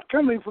 not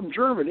coming from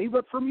Germany,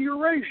 but from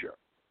Eurasia,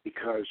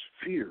 because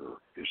fear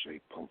is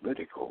a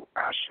political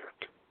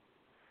asset.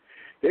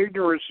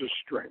 Ignorance is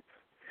strength.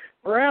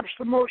 Perhaps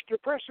the most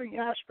depressing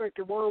aspect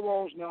of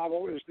Orwell's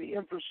novel is the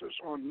emphasis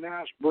on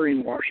mass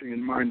brainwashing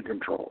and mind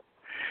control.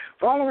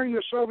 Following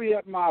the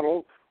Soviet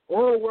model,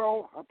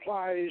 Orwell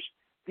applies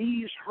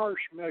these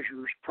harsh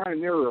measures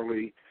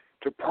primarily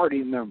to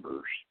party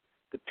members,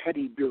 the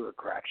petty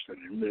bureaucrats that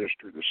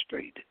administer the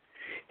state.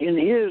 In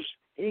his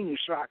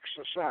Ingsoc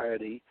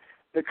society,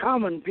 the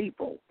common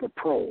people, the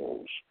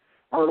proles,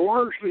 are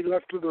largely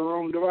left to their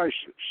own devices.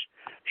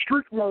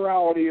 Strict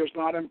morality is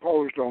not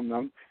imposed on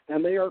them,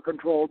 and they are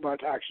controlled by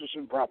taxes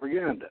and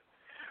propaganda.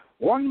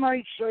 One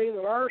might say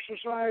that our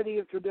society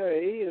of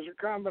today is a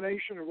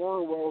combination of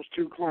Orwell's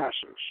two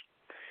classes.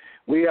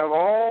 We have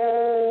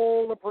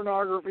all the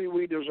pornography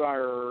we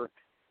desire,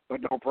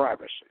 but no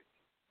privacy.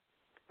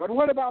 But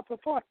what about the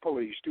thought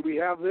police? Do we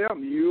have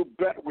them? You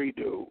bet we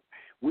do.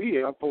 We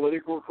have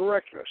political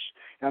correctness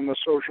and the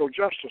social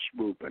justice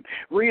movement,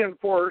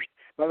 reinforced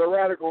by the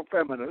radical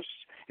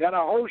feminists and a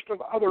host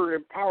of other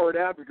empowered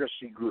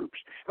advocacy groups.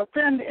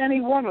 Offend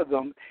any one of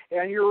them,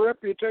 and your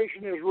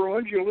reputation is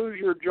ruined, you lose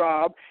your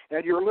job,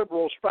 and your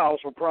liberal spouse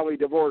will probably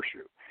divorce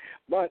you.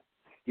 But,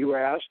 you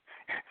asked,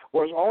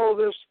 was all of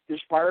this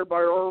inspired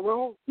by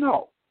Orwell?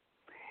 No.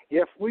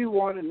 If we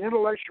want an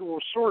intellectual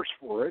source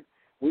for it,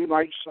 we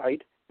might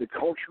cite the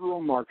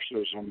cultural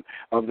Marxism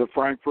of the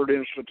Frankfurt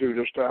Institute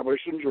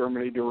established in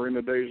Germany during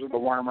the days of the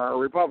Weimar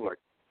Republic.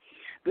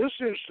 This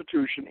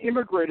institution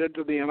immigrated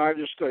to the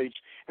United States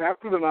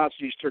after the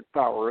Nazis took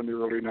power in the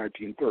early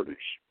 1930s.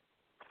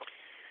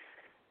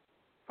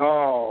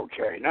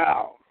 Okay,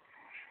 now,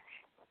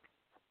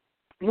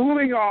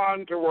 moving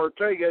on to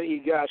Ortega de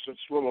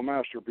Gassett's little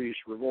masterpiece,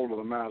 Revolt of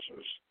the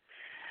Masses.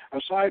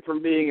 Aside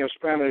from being a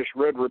Spanish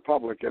Red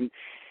Republican,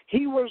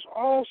 he was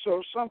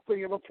also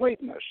something of a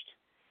Platonist.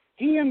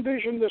 He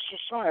envisioned the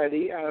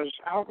society as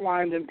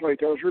outlined in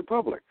Plato's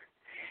Republic.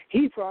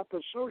 He thought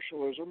that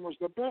socialism was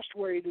the best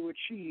way to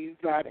achieve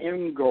that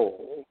end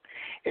goal,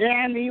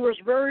 and he was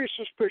very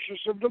suspicious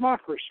of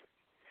democracy.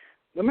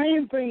 The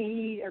main thing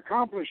he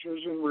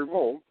accomplishes in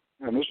Revolt,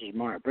 and this is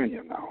my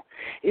opinion now,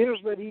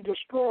 is that he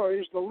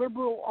destroys the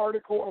liberal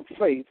article of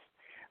faith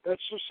that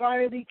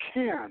society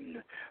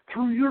can,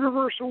 through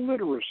universal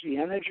literacy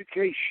and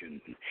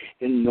education,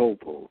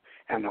 ennoble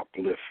and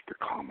uplift the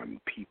common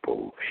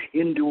people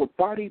into a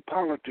body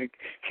politic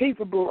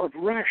capable of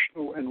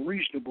rational and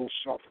reasonable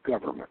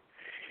self-government.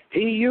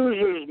 He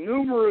uses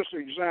numerous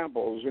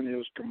examples in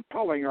his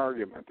compelling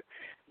argument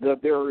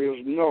that there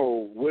is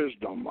no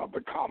wisdom of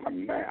the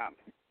common man,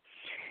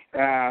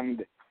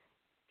 and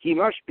he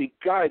must be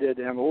guided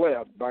and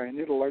led by an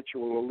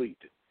intellectual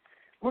elite.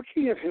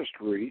 Looking at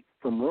history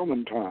from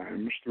Roman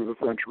times through the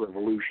French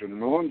Revolution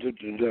and on to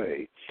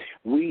today,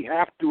 we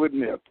have to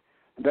admit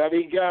that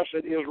de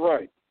Gassett is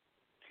right.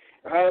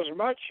 As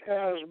much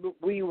as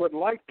we would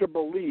like to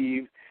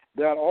believe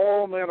that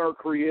all men are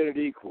created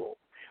equal,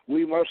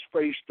 we must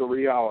face the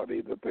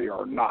reality that they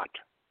are not.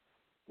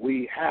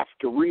 We have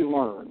to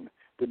relearn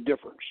the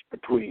difference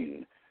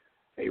between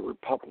a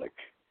republic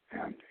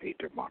and a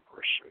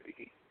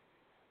democracy.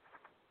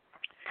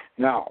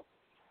 Now,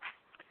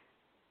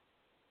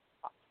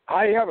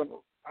 I haven't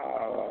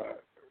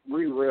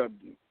reread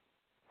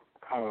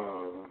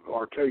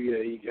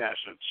Ortega de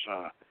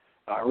Gassett's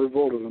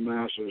Revolt of the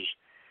Masses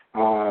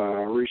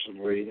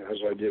recently, as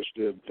I just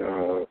did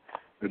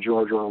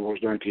George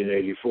Orwell's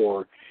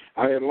 1984.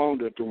 I had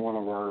loaned it to one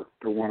of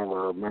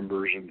our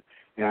members, and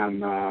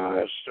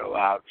it's still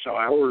out. So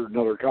I ordered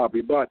another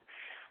copy. But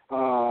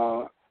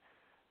I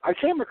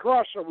came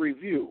across a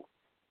review.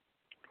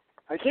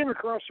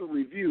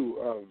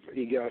 of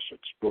de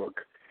Gassett's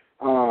book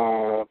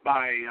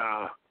by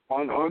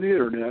on the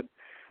internet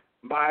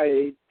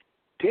by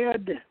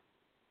Ted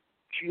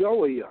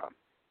Gioia,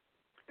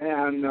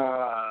 and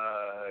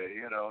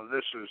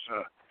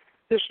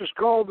this is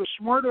called "The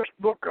Smartest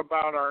Book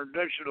About Our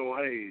Digital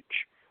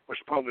Age." Was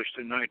published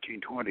in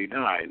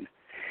 1929,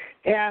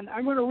 and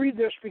I'm going to read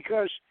this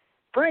because,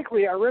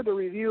 frankly, I read the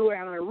review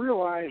and I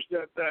realized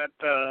that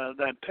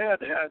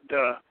Ted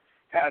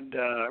had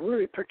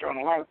really picked on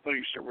a lot of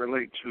things that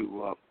relate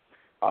to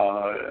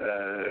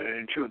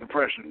the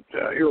present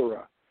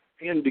era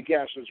in de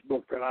Gassett's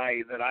book that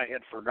I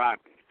had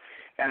forgotten.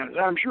 And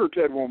I'm sure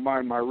Ted won't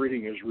mind my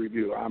reading his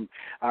review. I'm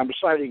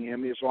citing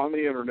him. It's on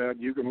the internet.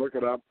 You can look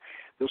it up.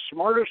 The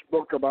Smartest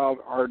Book About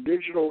Our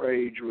Digital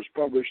Age was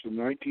published in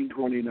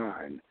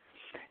 1929.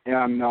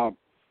 And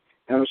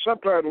the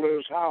subtitle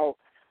is How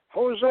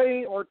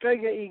Jose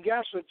Ortega y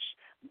Gassett's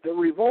The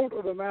Revolt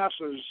of the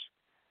Masses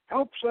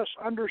Helps Us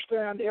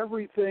Understand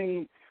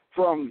Everything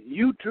from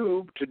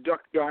YouTube to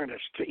Duck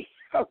Dynasty.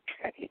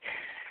 Okay.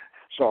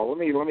 So let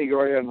me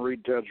go ahead and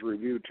read Ted's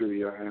review to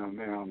you,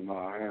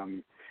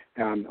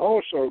 and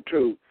also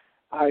too,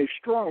 I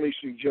strongly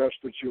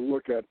suggest that you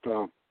look at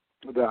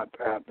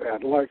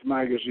Life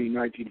Magazine,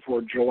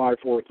 July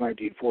 4th,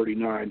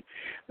 1949,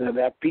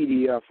 that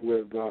PDF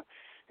with,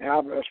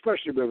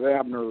 especially with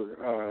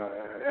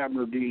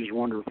Abner D's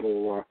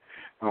wonderful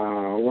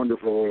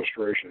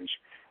illustrations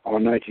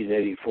on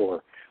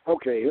 1984.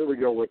 Okay, here we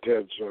go with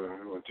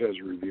Ted's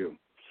review.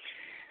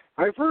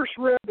 I first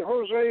read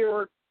Jose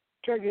Ortega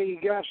y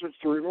Gassett's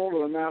The Revolt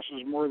of the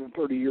Masses more than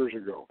 30 years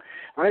ago.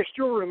 I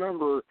still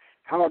remember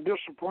how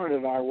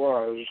disappointed I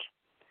was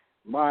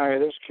by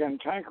this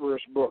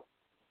cantankerous book.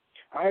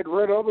 I had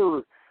read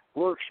other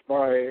works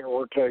by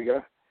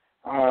Ortega,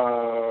 who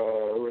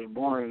was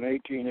born in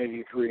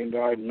 1883 and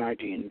died in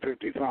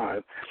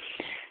 1955,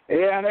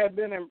 and had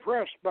been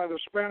impressed by the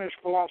Spanish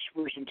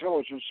philosopher's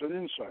intelligence and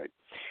insight.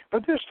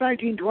 But this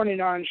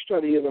 1929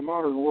 study of the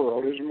modern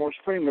world, his most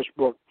famous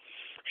book,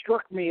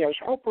 struck me as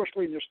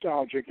hopelessly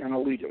nostalgic and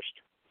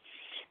elitist.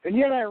 And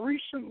yet I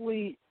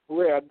recently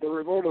read The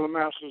Revolt of the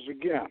Masses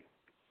again,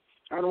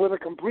 and with a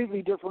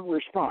completely different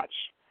response.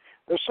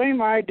 The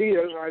same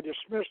ideas I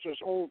dismissed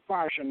as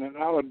old-fashioned and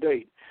out of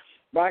date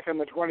back in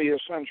the 20th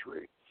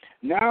century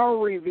now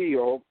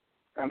reveal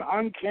an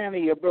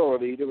uncanny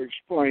ability to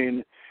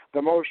explain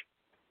the most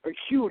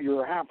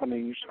peculiar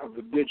happenings of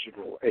the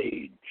digital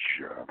age.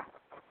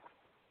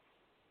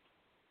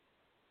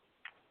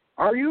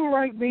 Are you,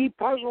 like me,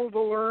 puzzled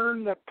to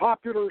learn that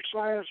Popular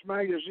Science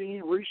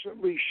magazine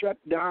recently shut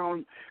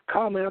down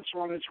comments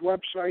on its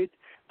website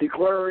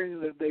declaring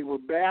that they were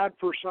bad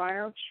for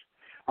science?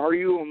 Are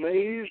you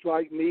amazed,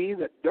 like me,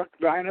 that Duck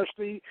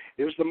Dynasty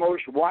is the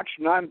most watched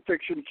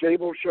nonfiction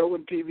cable show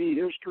in TV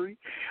history?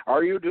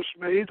 Are you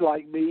dismayed,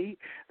 like me,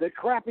 that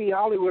crappy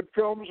Hollywood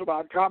films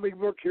about comic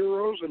book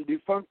heroes and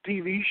defunct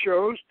TV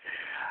shows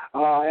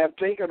have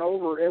taken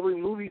over every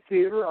movie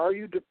theater? Are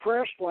you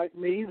depressed, like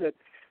me, that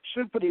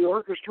Symphony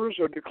orchestras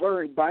are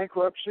declaring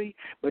bankruptcy,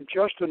 but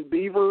Justin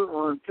Bieber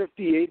earned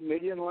 $58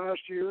 million last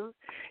year?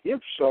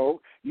 If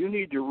so, you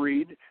need to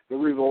read The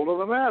Revolt of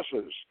the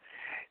Masses.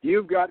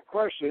 You've got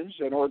questions,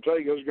 and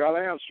Ortega's got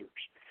answers.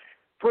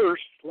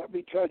 First, let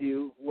me tell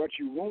you what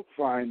you won't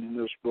find in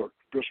this book,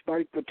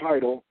 despite a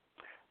title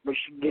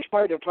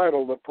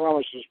that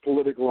promises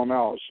political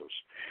analysis.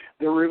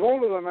 The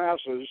Revolt of the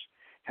Masses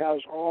has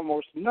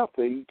almost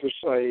nothing to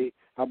say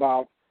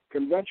about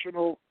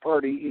conventional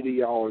party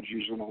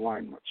ideologies and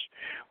alignments.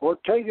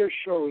 Ortega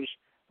shows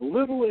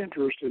little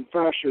interest in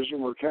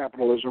fascism or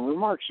capitalism or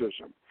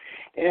Marxism,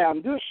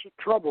 and this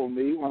troubled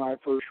me when I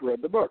first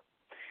read the book.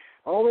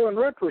 Although in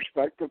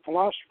retrospect, the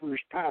philosopher's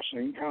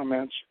passing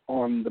comments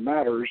on the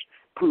matters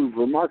prove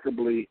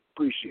remarkably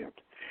prescient.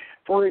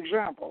 For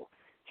example,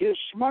 his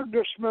smug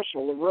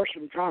dismissal of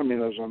Russian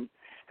communism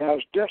as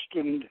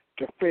destined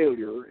to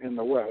failure in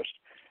the West,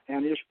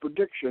 and his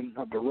prediction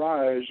of the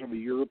rise of the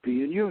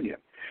European Union.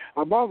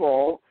 Above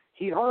all,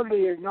 he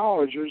hardly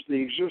acknowledges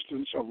the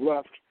existence of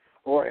left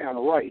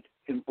and right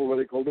in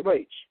political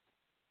debates.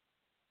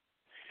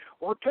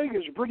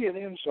 Ortega's brilliant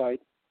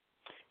insight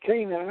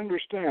came in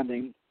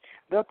understanding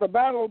that the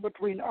battle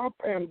between up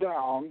and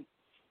down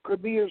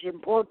could be as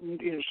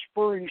important in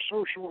spurring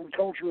social and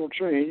cultural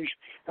change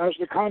as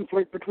the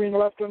conflict between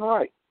left and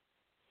right.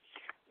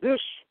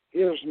 This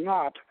is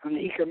not an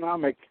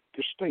economic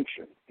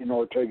distinction in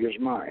Ortega's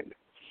mind.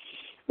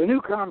 The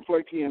new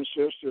conflict, he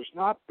insists, is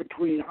not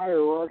between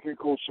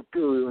hierarchical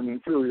superior and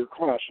inferior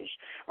classes,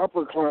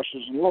 upper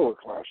classes and lower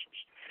classes.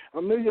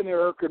 A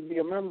millionaire could be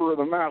a member of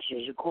the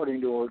masses,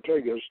 according to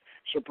Ortega's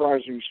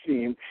surprising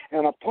scheme,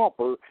 and a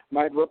pauper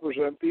might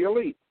represent the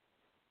elite.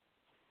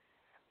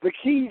 The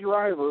key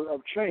driver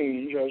of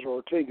change, as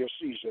Ortega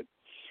sees it,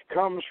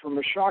 comes from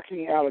a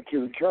shocking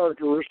attitude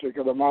characteristic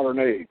of the modern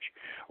age,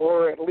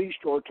 or at least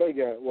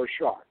Ortega was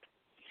shocked.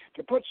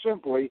 To put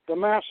simply, the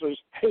masses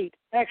hate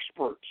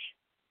experts.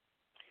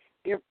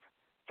 If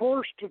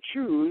forced to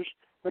choose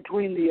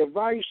between the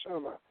advice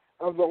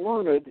of the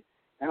learned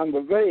and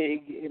the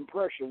vague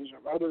impressions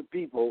of other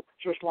people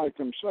just like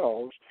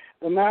themselves,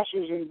 the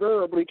masses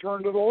invariably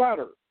turn to the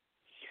latter.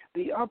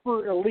 The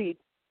upper elite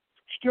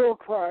still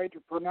try to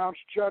pronounce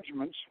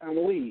judgments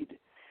and lead,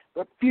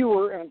 but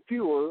fewer and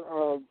fewer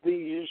of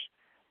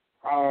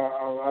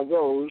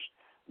those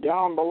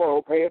down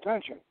below pay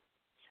attention.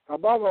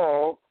 Above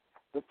all,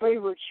 the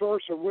favorite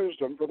source of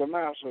wisdom for the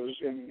masses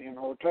in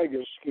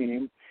Ortega's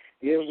scheme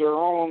is their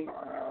own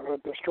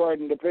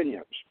strident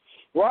opinions.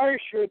 Why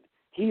should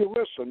he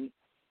listen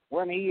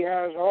when he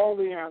has all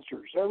the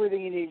answers,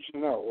 everything he needs to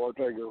know,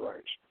 Ortega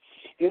writes?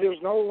 It is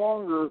no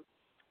longer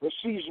the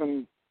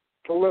season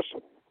to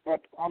listen,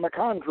 but on the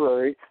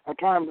contrary, a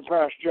time to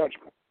pass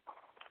judgment.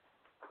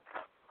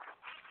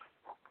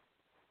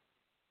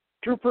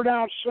 To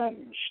pronounce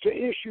sentence, to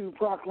issue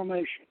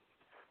proclamation.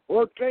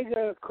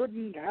 Ortega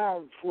couldn't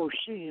have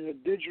foreseen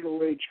a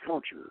digital age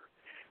culture,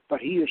 but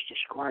he is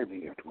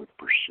describing it with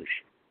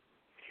precision.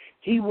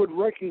 He would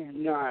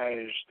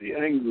recognize the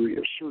angry,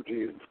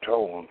 assertive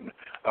tone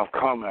of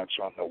comments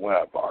on the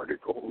web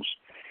articles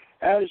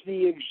as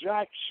the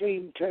exact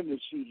same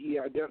tendency he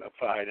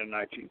identified in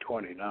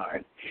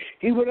 1929.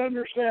 He would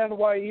understand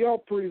why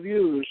Yelp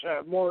reviews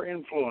have more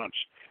influence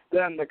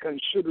than the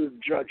considered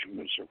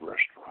judgments of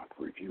restaurant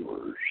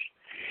reviewers.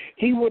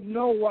 He would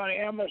know why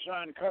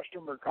Amazon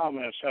customer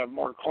comments have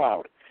more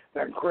clout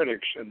than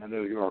critics in the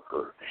New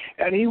Yorker.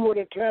 And he would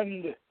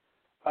attend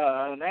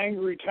an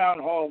angry town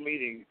hall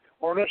meeting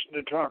or listen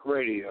to talk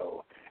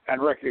radio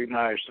and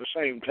recognize the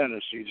same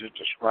tendencies as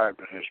described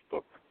in his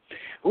book.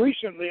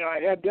 Recently, I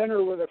had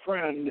dinner with a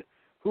friend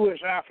who is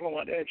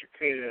affluent,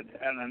 educated,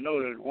 and a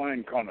noted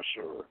wine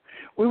connoisseur.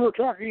 We were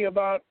talking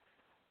about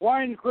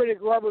wine critic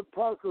Robert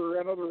Parker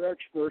and other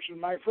experts, and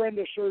my friend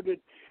asserted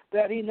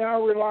that he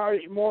now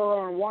relies more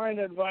on wine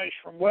advice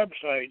from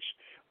websites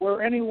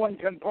where anyone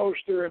can post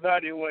their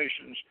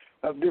evaluations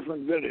of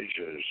different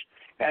vintages.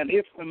 And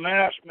if the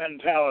mass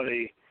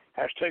mentality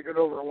has taken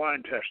over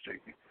wine testing,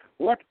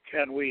 what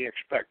can we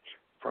expect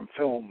from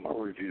film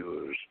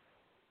reviews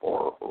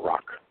or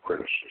rock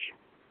criticism?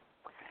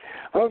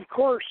 Of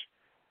course,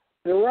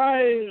 the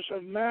rise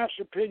of mass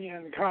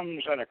opinion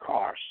comes at a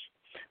cost.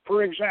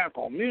 For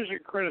example,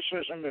 music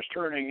criticism is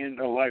turning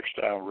into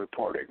lifestyle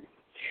reporting.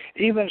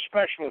 Even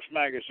specialist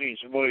magazines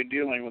avoid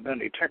dealing with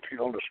any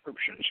technical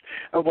descriptions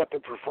of what the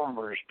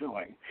performer is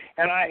doing.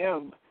 And I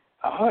have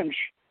a hunch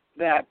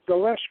that the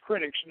less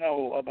critics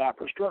know about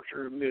the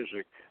structure of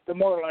music, the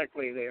more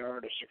likely they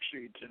are to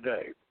succeed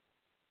today.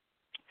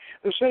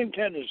 The same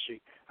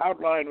tendency,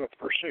 outlined with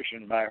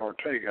precision by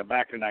Ortega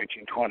back in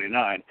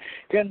 1929,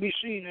 can be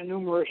seen in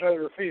numerous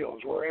other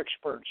fields where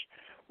experts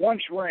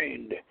once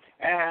reigned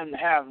and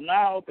have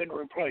now been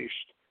replaced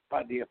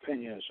by the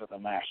opinions of the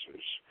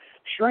masses.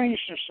 Strange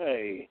to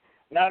say,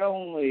 not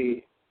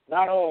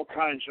all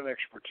kinds of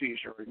expertise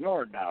are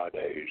ignored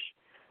nowadays.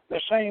 The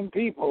same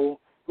people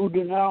who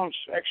denounce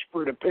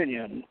expert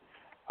opinion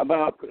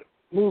about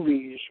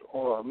movies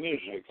or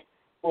music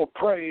will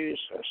praise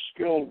a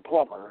skilled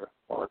plumber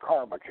or a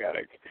car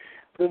mechanic.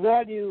 The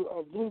value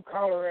of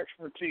blue-collar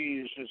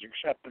expertise is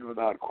accepted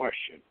without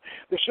question.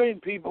 The same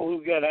people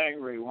who get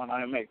angry when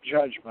I make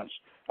judgments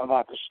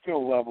about the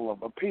skill level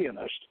of a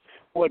pianist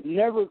would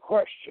never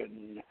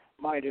question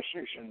my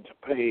decision to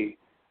pay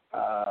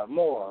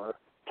more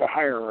to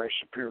hire a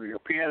superior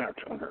piano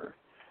tuner.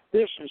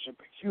 This is a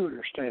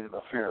peculiar state of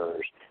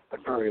affairs,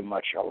 but very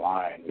much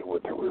aligned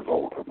with the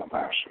revolt of the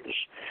masses.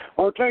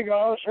 Ortega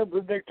also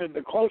predicted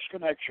the close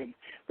connection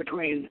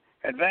between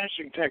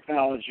advancing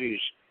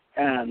technologies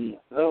and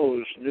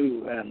those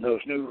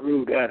new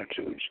rude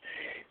attitudes.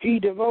 He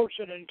devotes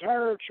an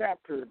entire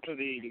chapter to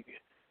the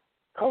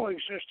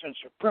coexistence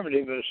of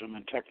primitivism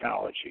and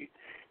technology.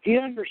 He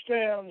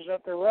understands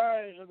that the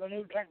rise of the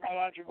new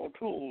technological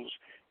tools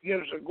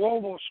gives a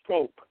global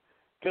scope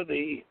to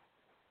the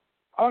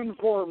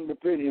unformed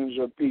opinions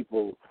of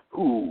people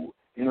who,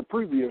 in a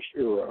previous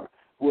era,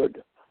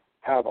 would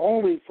have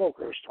only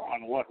focused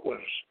on what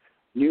was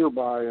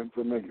nearby and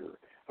familiar.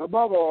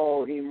 Above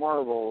all, he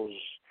marvels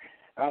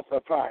at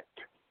the fact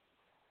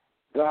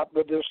that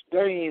the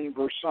disdain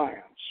for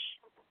science,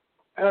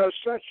 as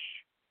such,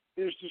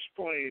 is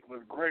displayed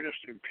with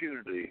greatest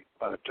impunity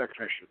by the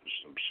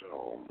technicians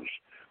themselves.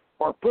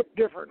 Or put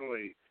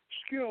differently,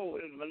 skill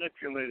in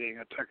manipulating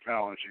a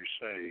technology,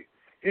 say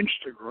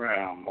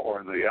Instagram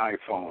or the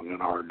iPhone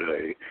in our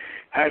day,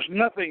 has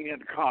nothing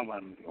in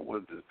common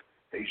with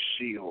a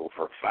zeal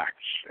for facts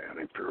and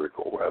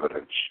empirical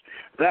evidence.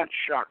 That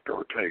shocked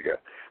Ortega,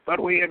 but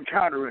we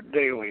encounter it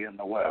daily in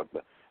the web.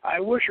 I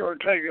wish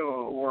Ortega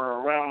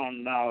were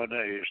around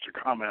nowadays to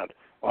comment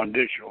on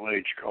digital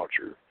age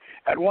culture.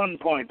 At one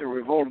point, in the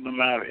Revolt of the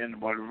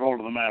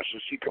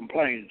Masses, he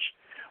complains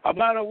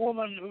about a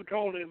woman who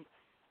told him,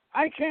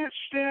 "I can't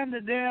stand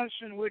a dance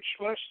in which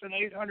less than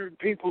 800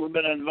 people have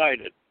been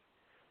invited."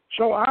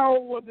 So how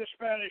would the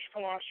Spanish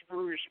philosopher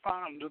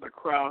respond to the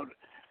crowd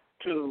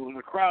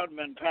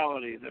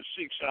mentality that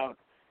seeks out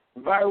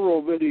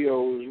viral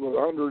videos with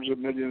hundreds of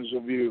millions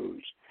of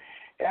views?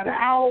 And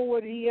how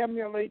would he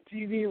emulate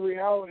TV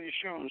reality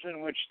shows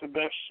in which the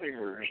best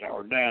singers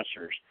or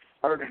dancers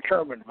are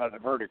determined by the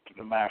verdict of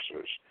the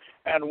masses?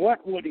 And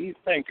what would he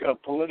think of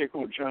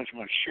political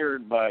judgments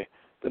shared by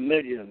the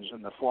millions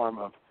in the form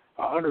of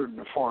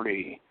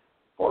 140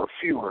 or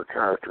fewer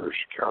character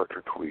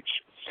tweets?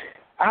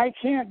 I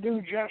can't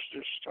do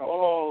justice to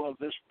all of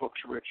this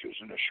book's riches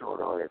in a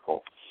short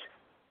article.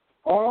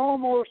 On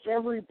almost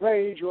every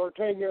page,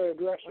 Ortega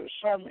addresses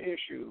some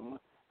issue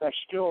that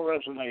still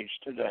resonates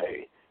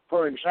today.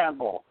 For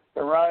example,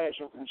 the rise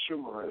of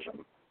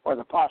consumerism, or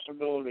the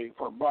possibility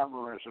for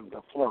barbarism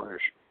to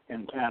flourish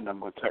in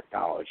tandem with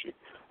technology,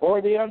 or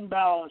the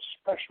unbalanced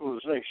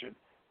specialization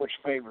which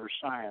favors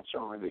science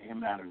over the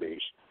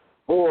humanities,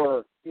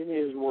 or, in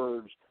his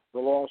words, the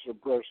loss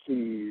of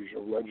prestige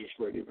of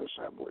legislative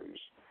assemblies.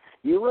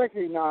 You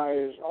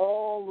recognize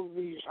all of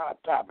these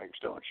hot topics,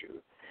 don't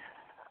you?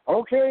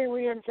 Okay,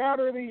 we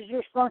encounter these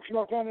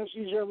dysfunctional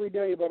tendencies every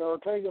day, but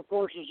Ortega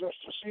forces us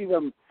to see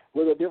them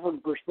with a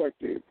different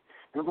perspective.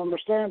 And from the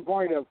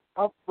standpoint of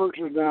up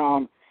versus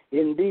down,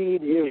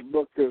 indeed, his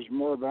book is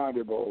more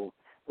valuable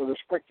for the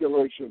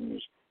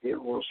speculations it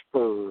will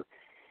spur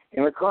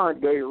in a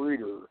current-day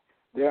reader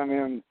than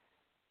in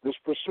the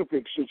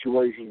specific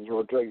situations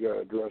Ortega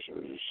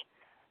addresses.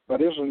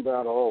 But isn't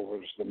that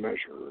always the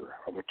measure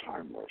of a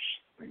timeless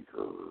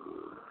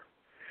thinker?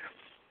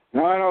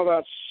 Now, I know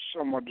that's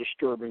somewhat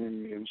disturbing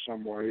in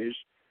some ways,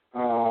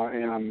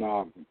 and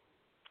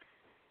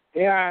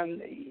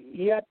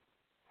yet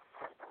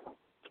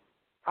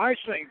I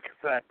think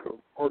that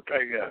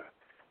Ortega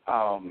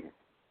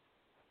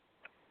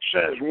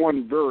says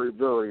one very,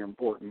 very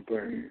important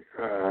thing,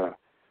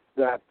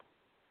 that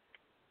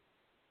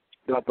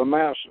the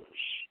masses,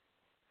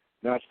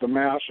 that's the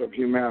mass of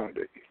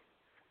humanity,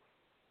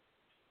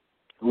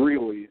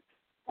 really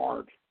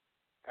aren't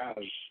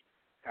as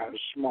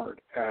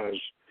smart as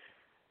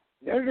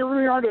they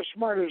really aren't as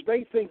smart as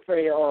they think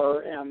they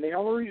are, and the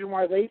only reason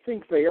why they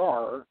think they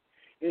are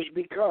is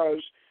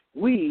because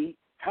we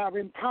have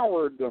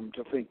empowered them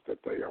to think that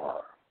they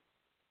are.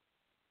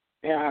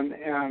 And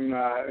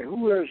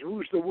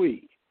who's the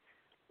we?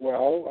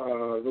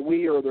 Well, the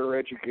we are their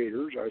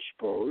educators, I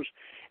suppose,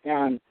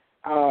 and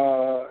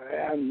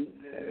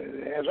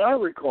as I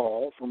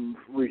recall from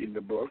reading the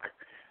book,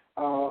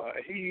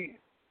 he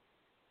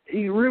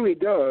really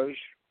does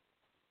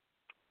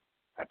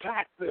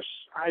attack this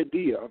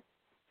idea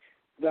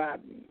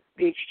that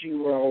H.G.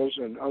 Wells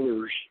and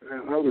others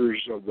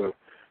of the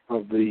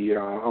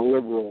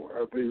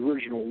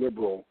original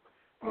liberal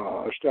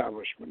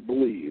establishment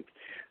believed,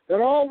 that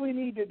all we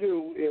need to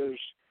do is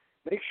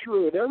make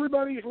sure that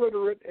everybody's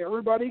literate,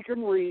 everybody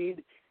can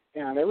read,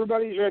 and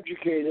everybody's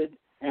educated,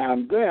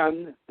 and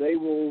then they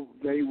will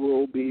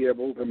be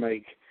able to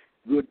make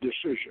good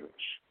decisions,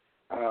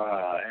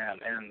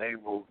 and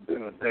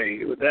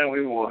then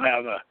we will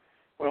have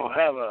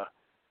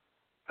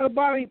a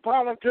body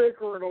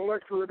politic or an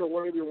electorate or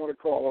whatever you want to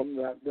call them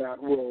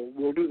that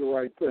will do the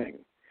right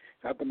thing.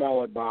 at the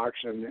ballot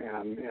box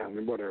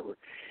and whatever.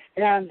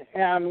 And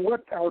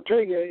what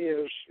Ortega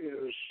is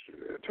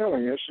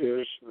telling us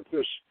is that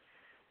this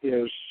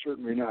is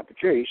certainly not the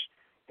case.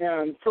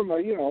 And from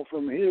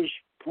his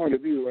point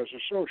of view as a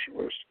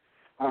socialist,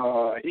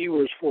 he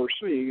was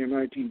foreseeing in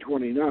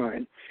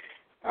 1929.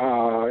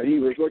 He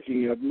was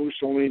looking at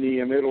Mussolini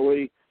in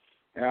Italy,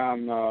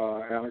 and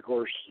of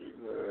course,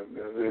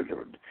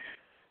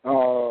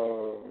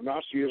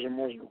 Nazism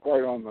wasn't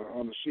quite on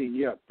the scene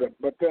yet.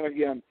 But then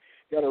again,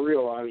 you got to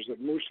realize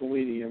that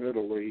Mussolini in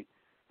Italy,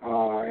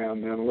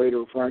 and then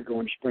later Franco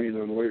in Spain,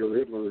 and later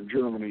Hitler in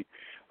Germany,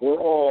 were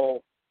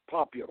all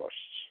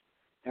populists,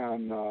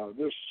 and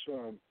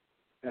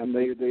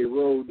they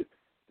rode.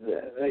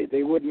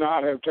 They would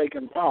not have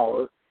taken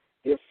power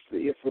if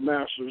the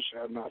masses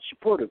had not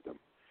supported them.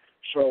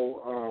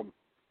 So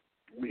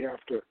we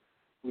have to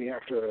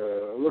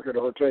look at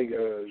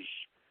Ortega's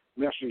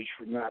message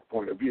from that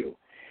point of view.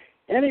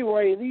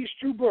 Anyway, these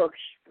two books,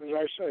 as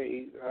I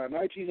say,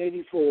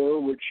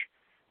 1984, which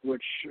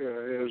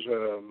is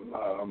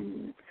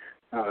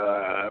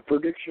a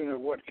prediction of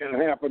what can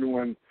happen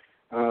when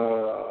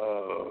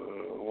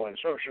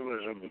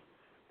socialism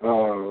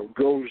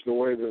goes the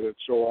way that it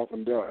so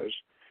often does,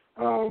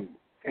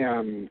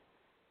 and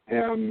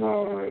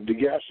de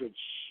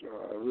Gassett's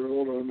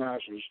Revolt of the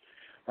Masses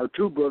are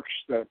two books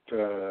that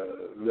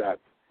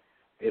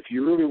if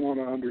you really want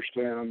to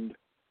understand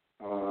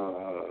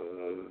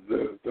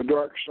the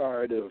dark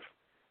side of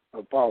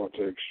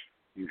politics,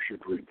 you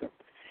should read them.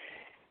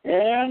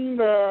 And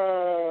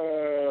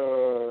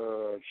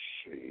let's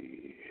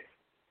see.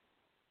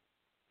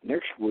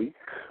 Next week,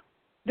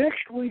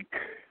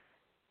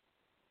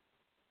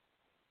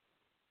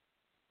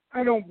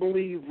 I don't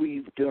believe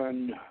we've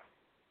done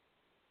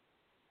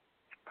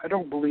a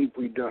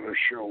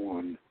show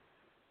on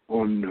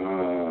one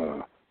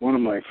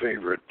of my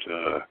favorite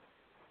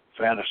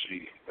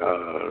fantasy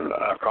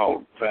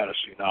called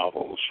fantasy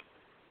novels.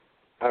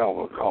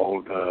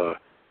 Called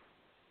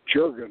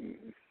Jurgen,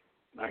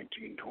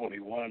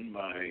 1921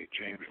 by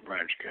James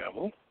Branch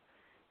Cabell,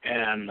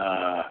 and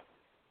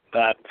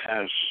that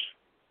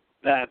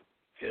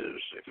is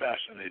a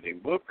fascinating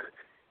book,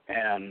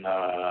 and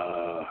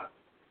I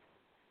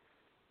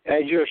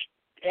just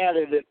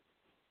added it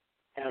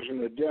as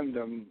an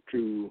addendum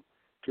to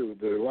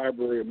the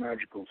Library of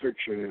Magical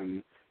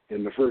Fiction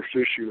in the first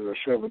issue of the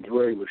Seventh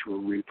Ray, which we're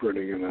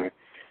reprinting,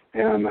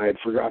 and I had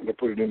forgotten to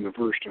put it in the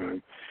first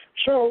time.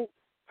 So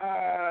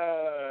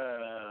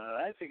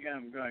I think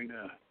I'm going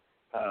to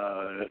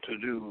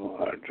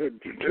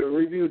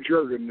review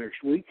Jurgen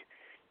next week,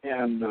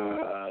 and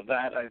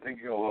that I think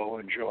you'll all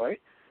enjoy.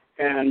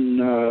 And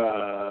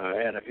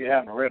if you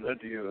haven't read it,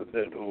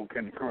 that will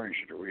encourage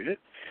you to read it.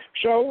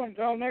 So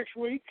until next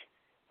week,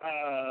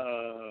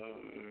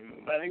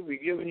 I think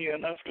we've given you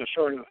enough to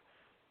sort of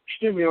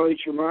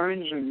stimulate your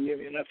minds and give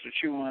you enough to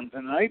chew on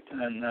tonight.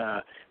 And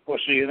we'll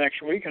see you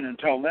next week. And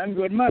until then,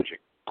 good magic.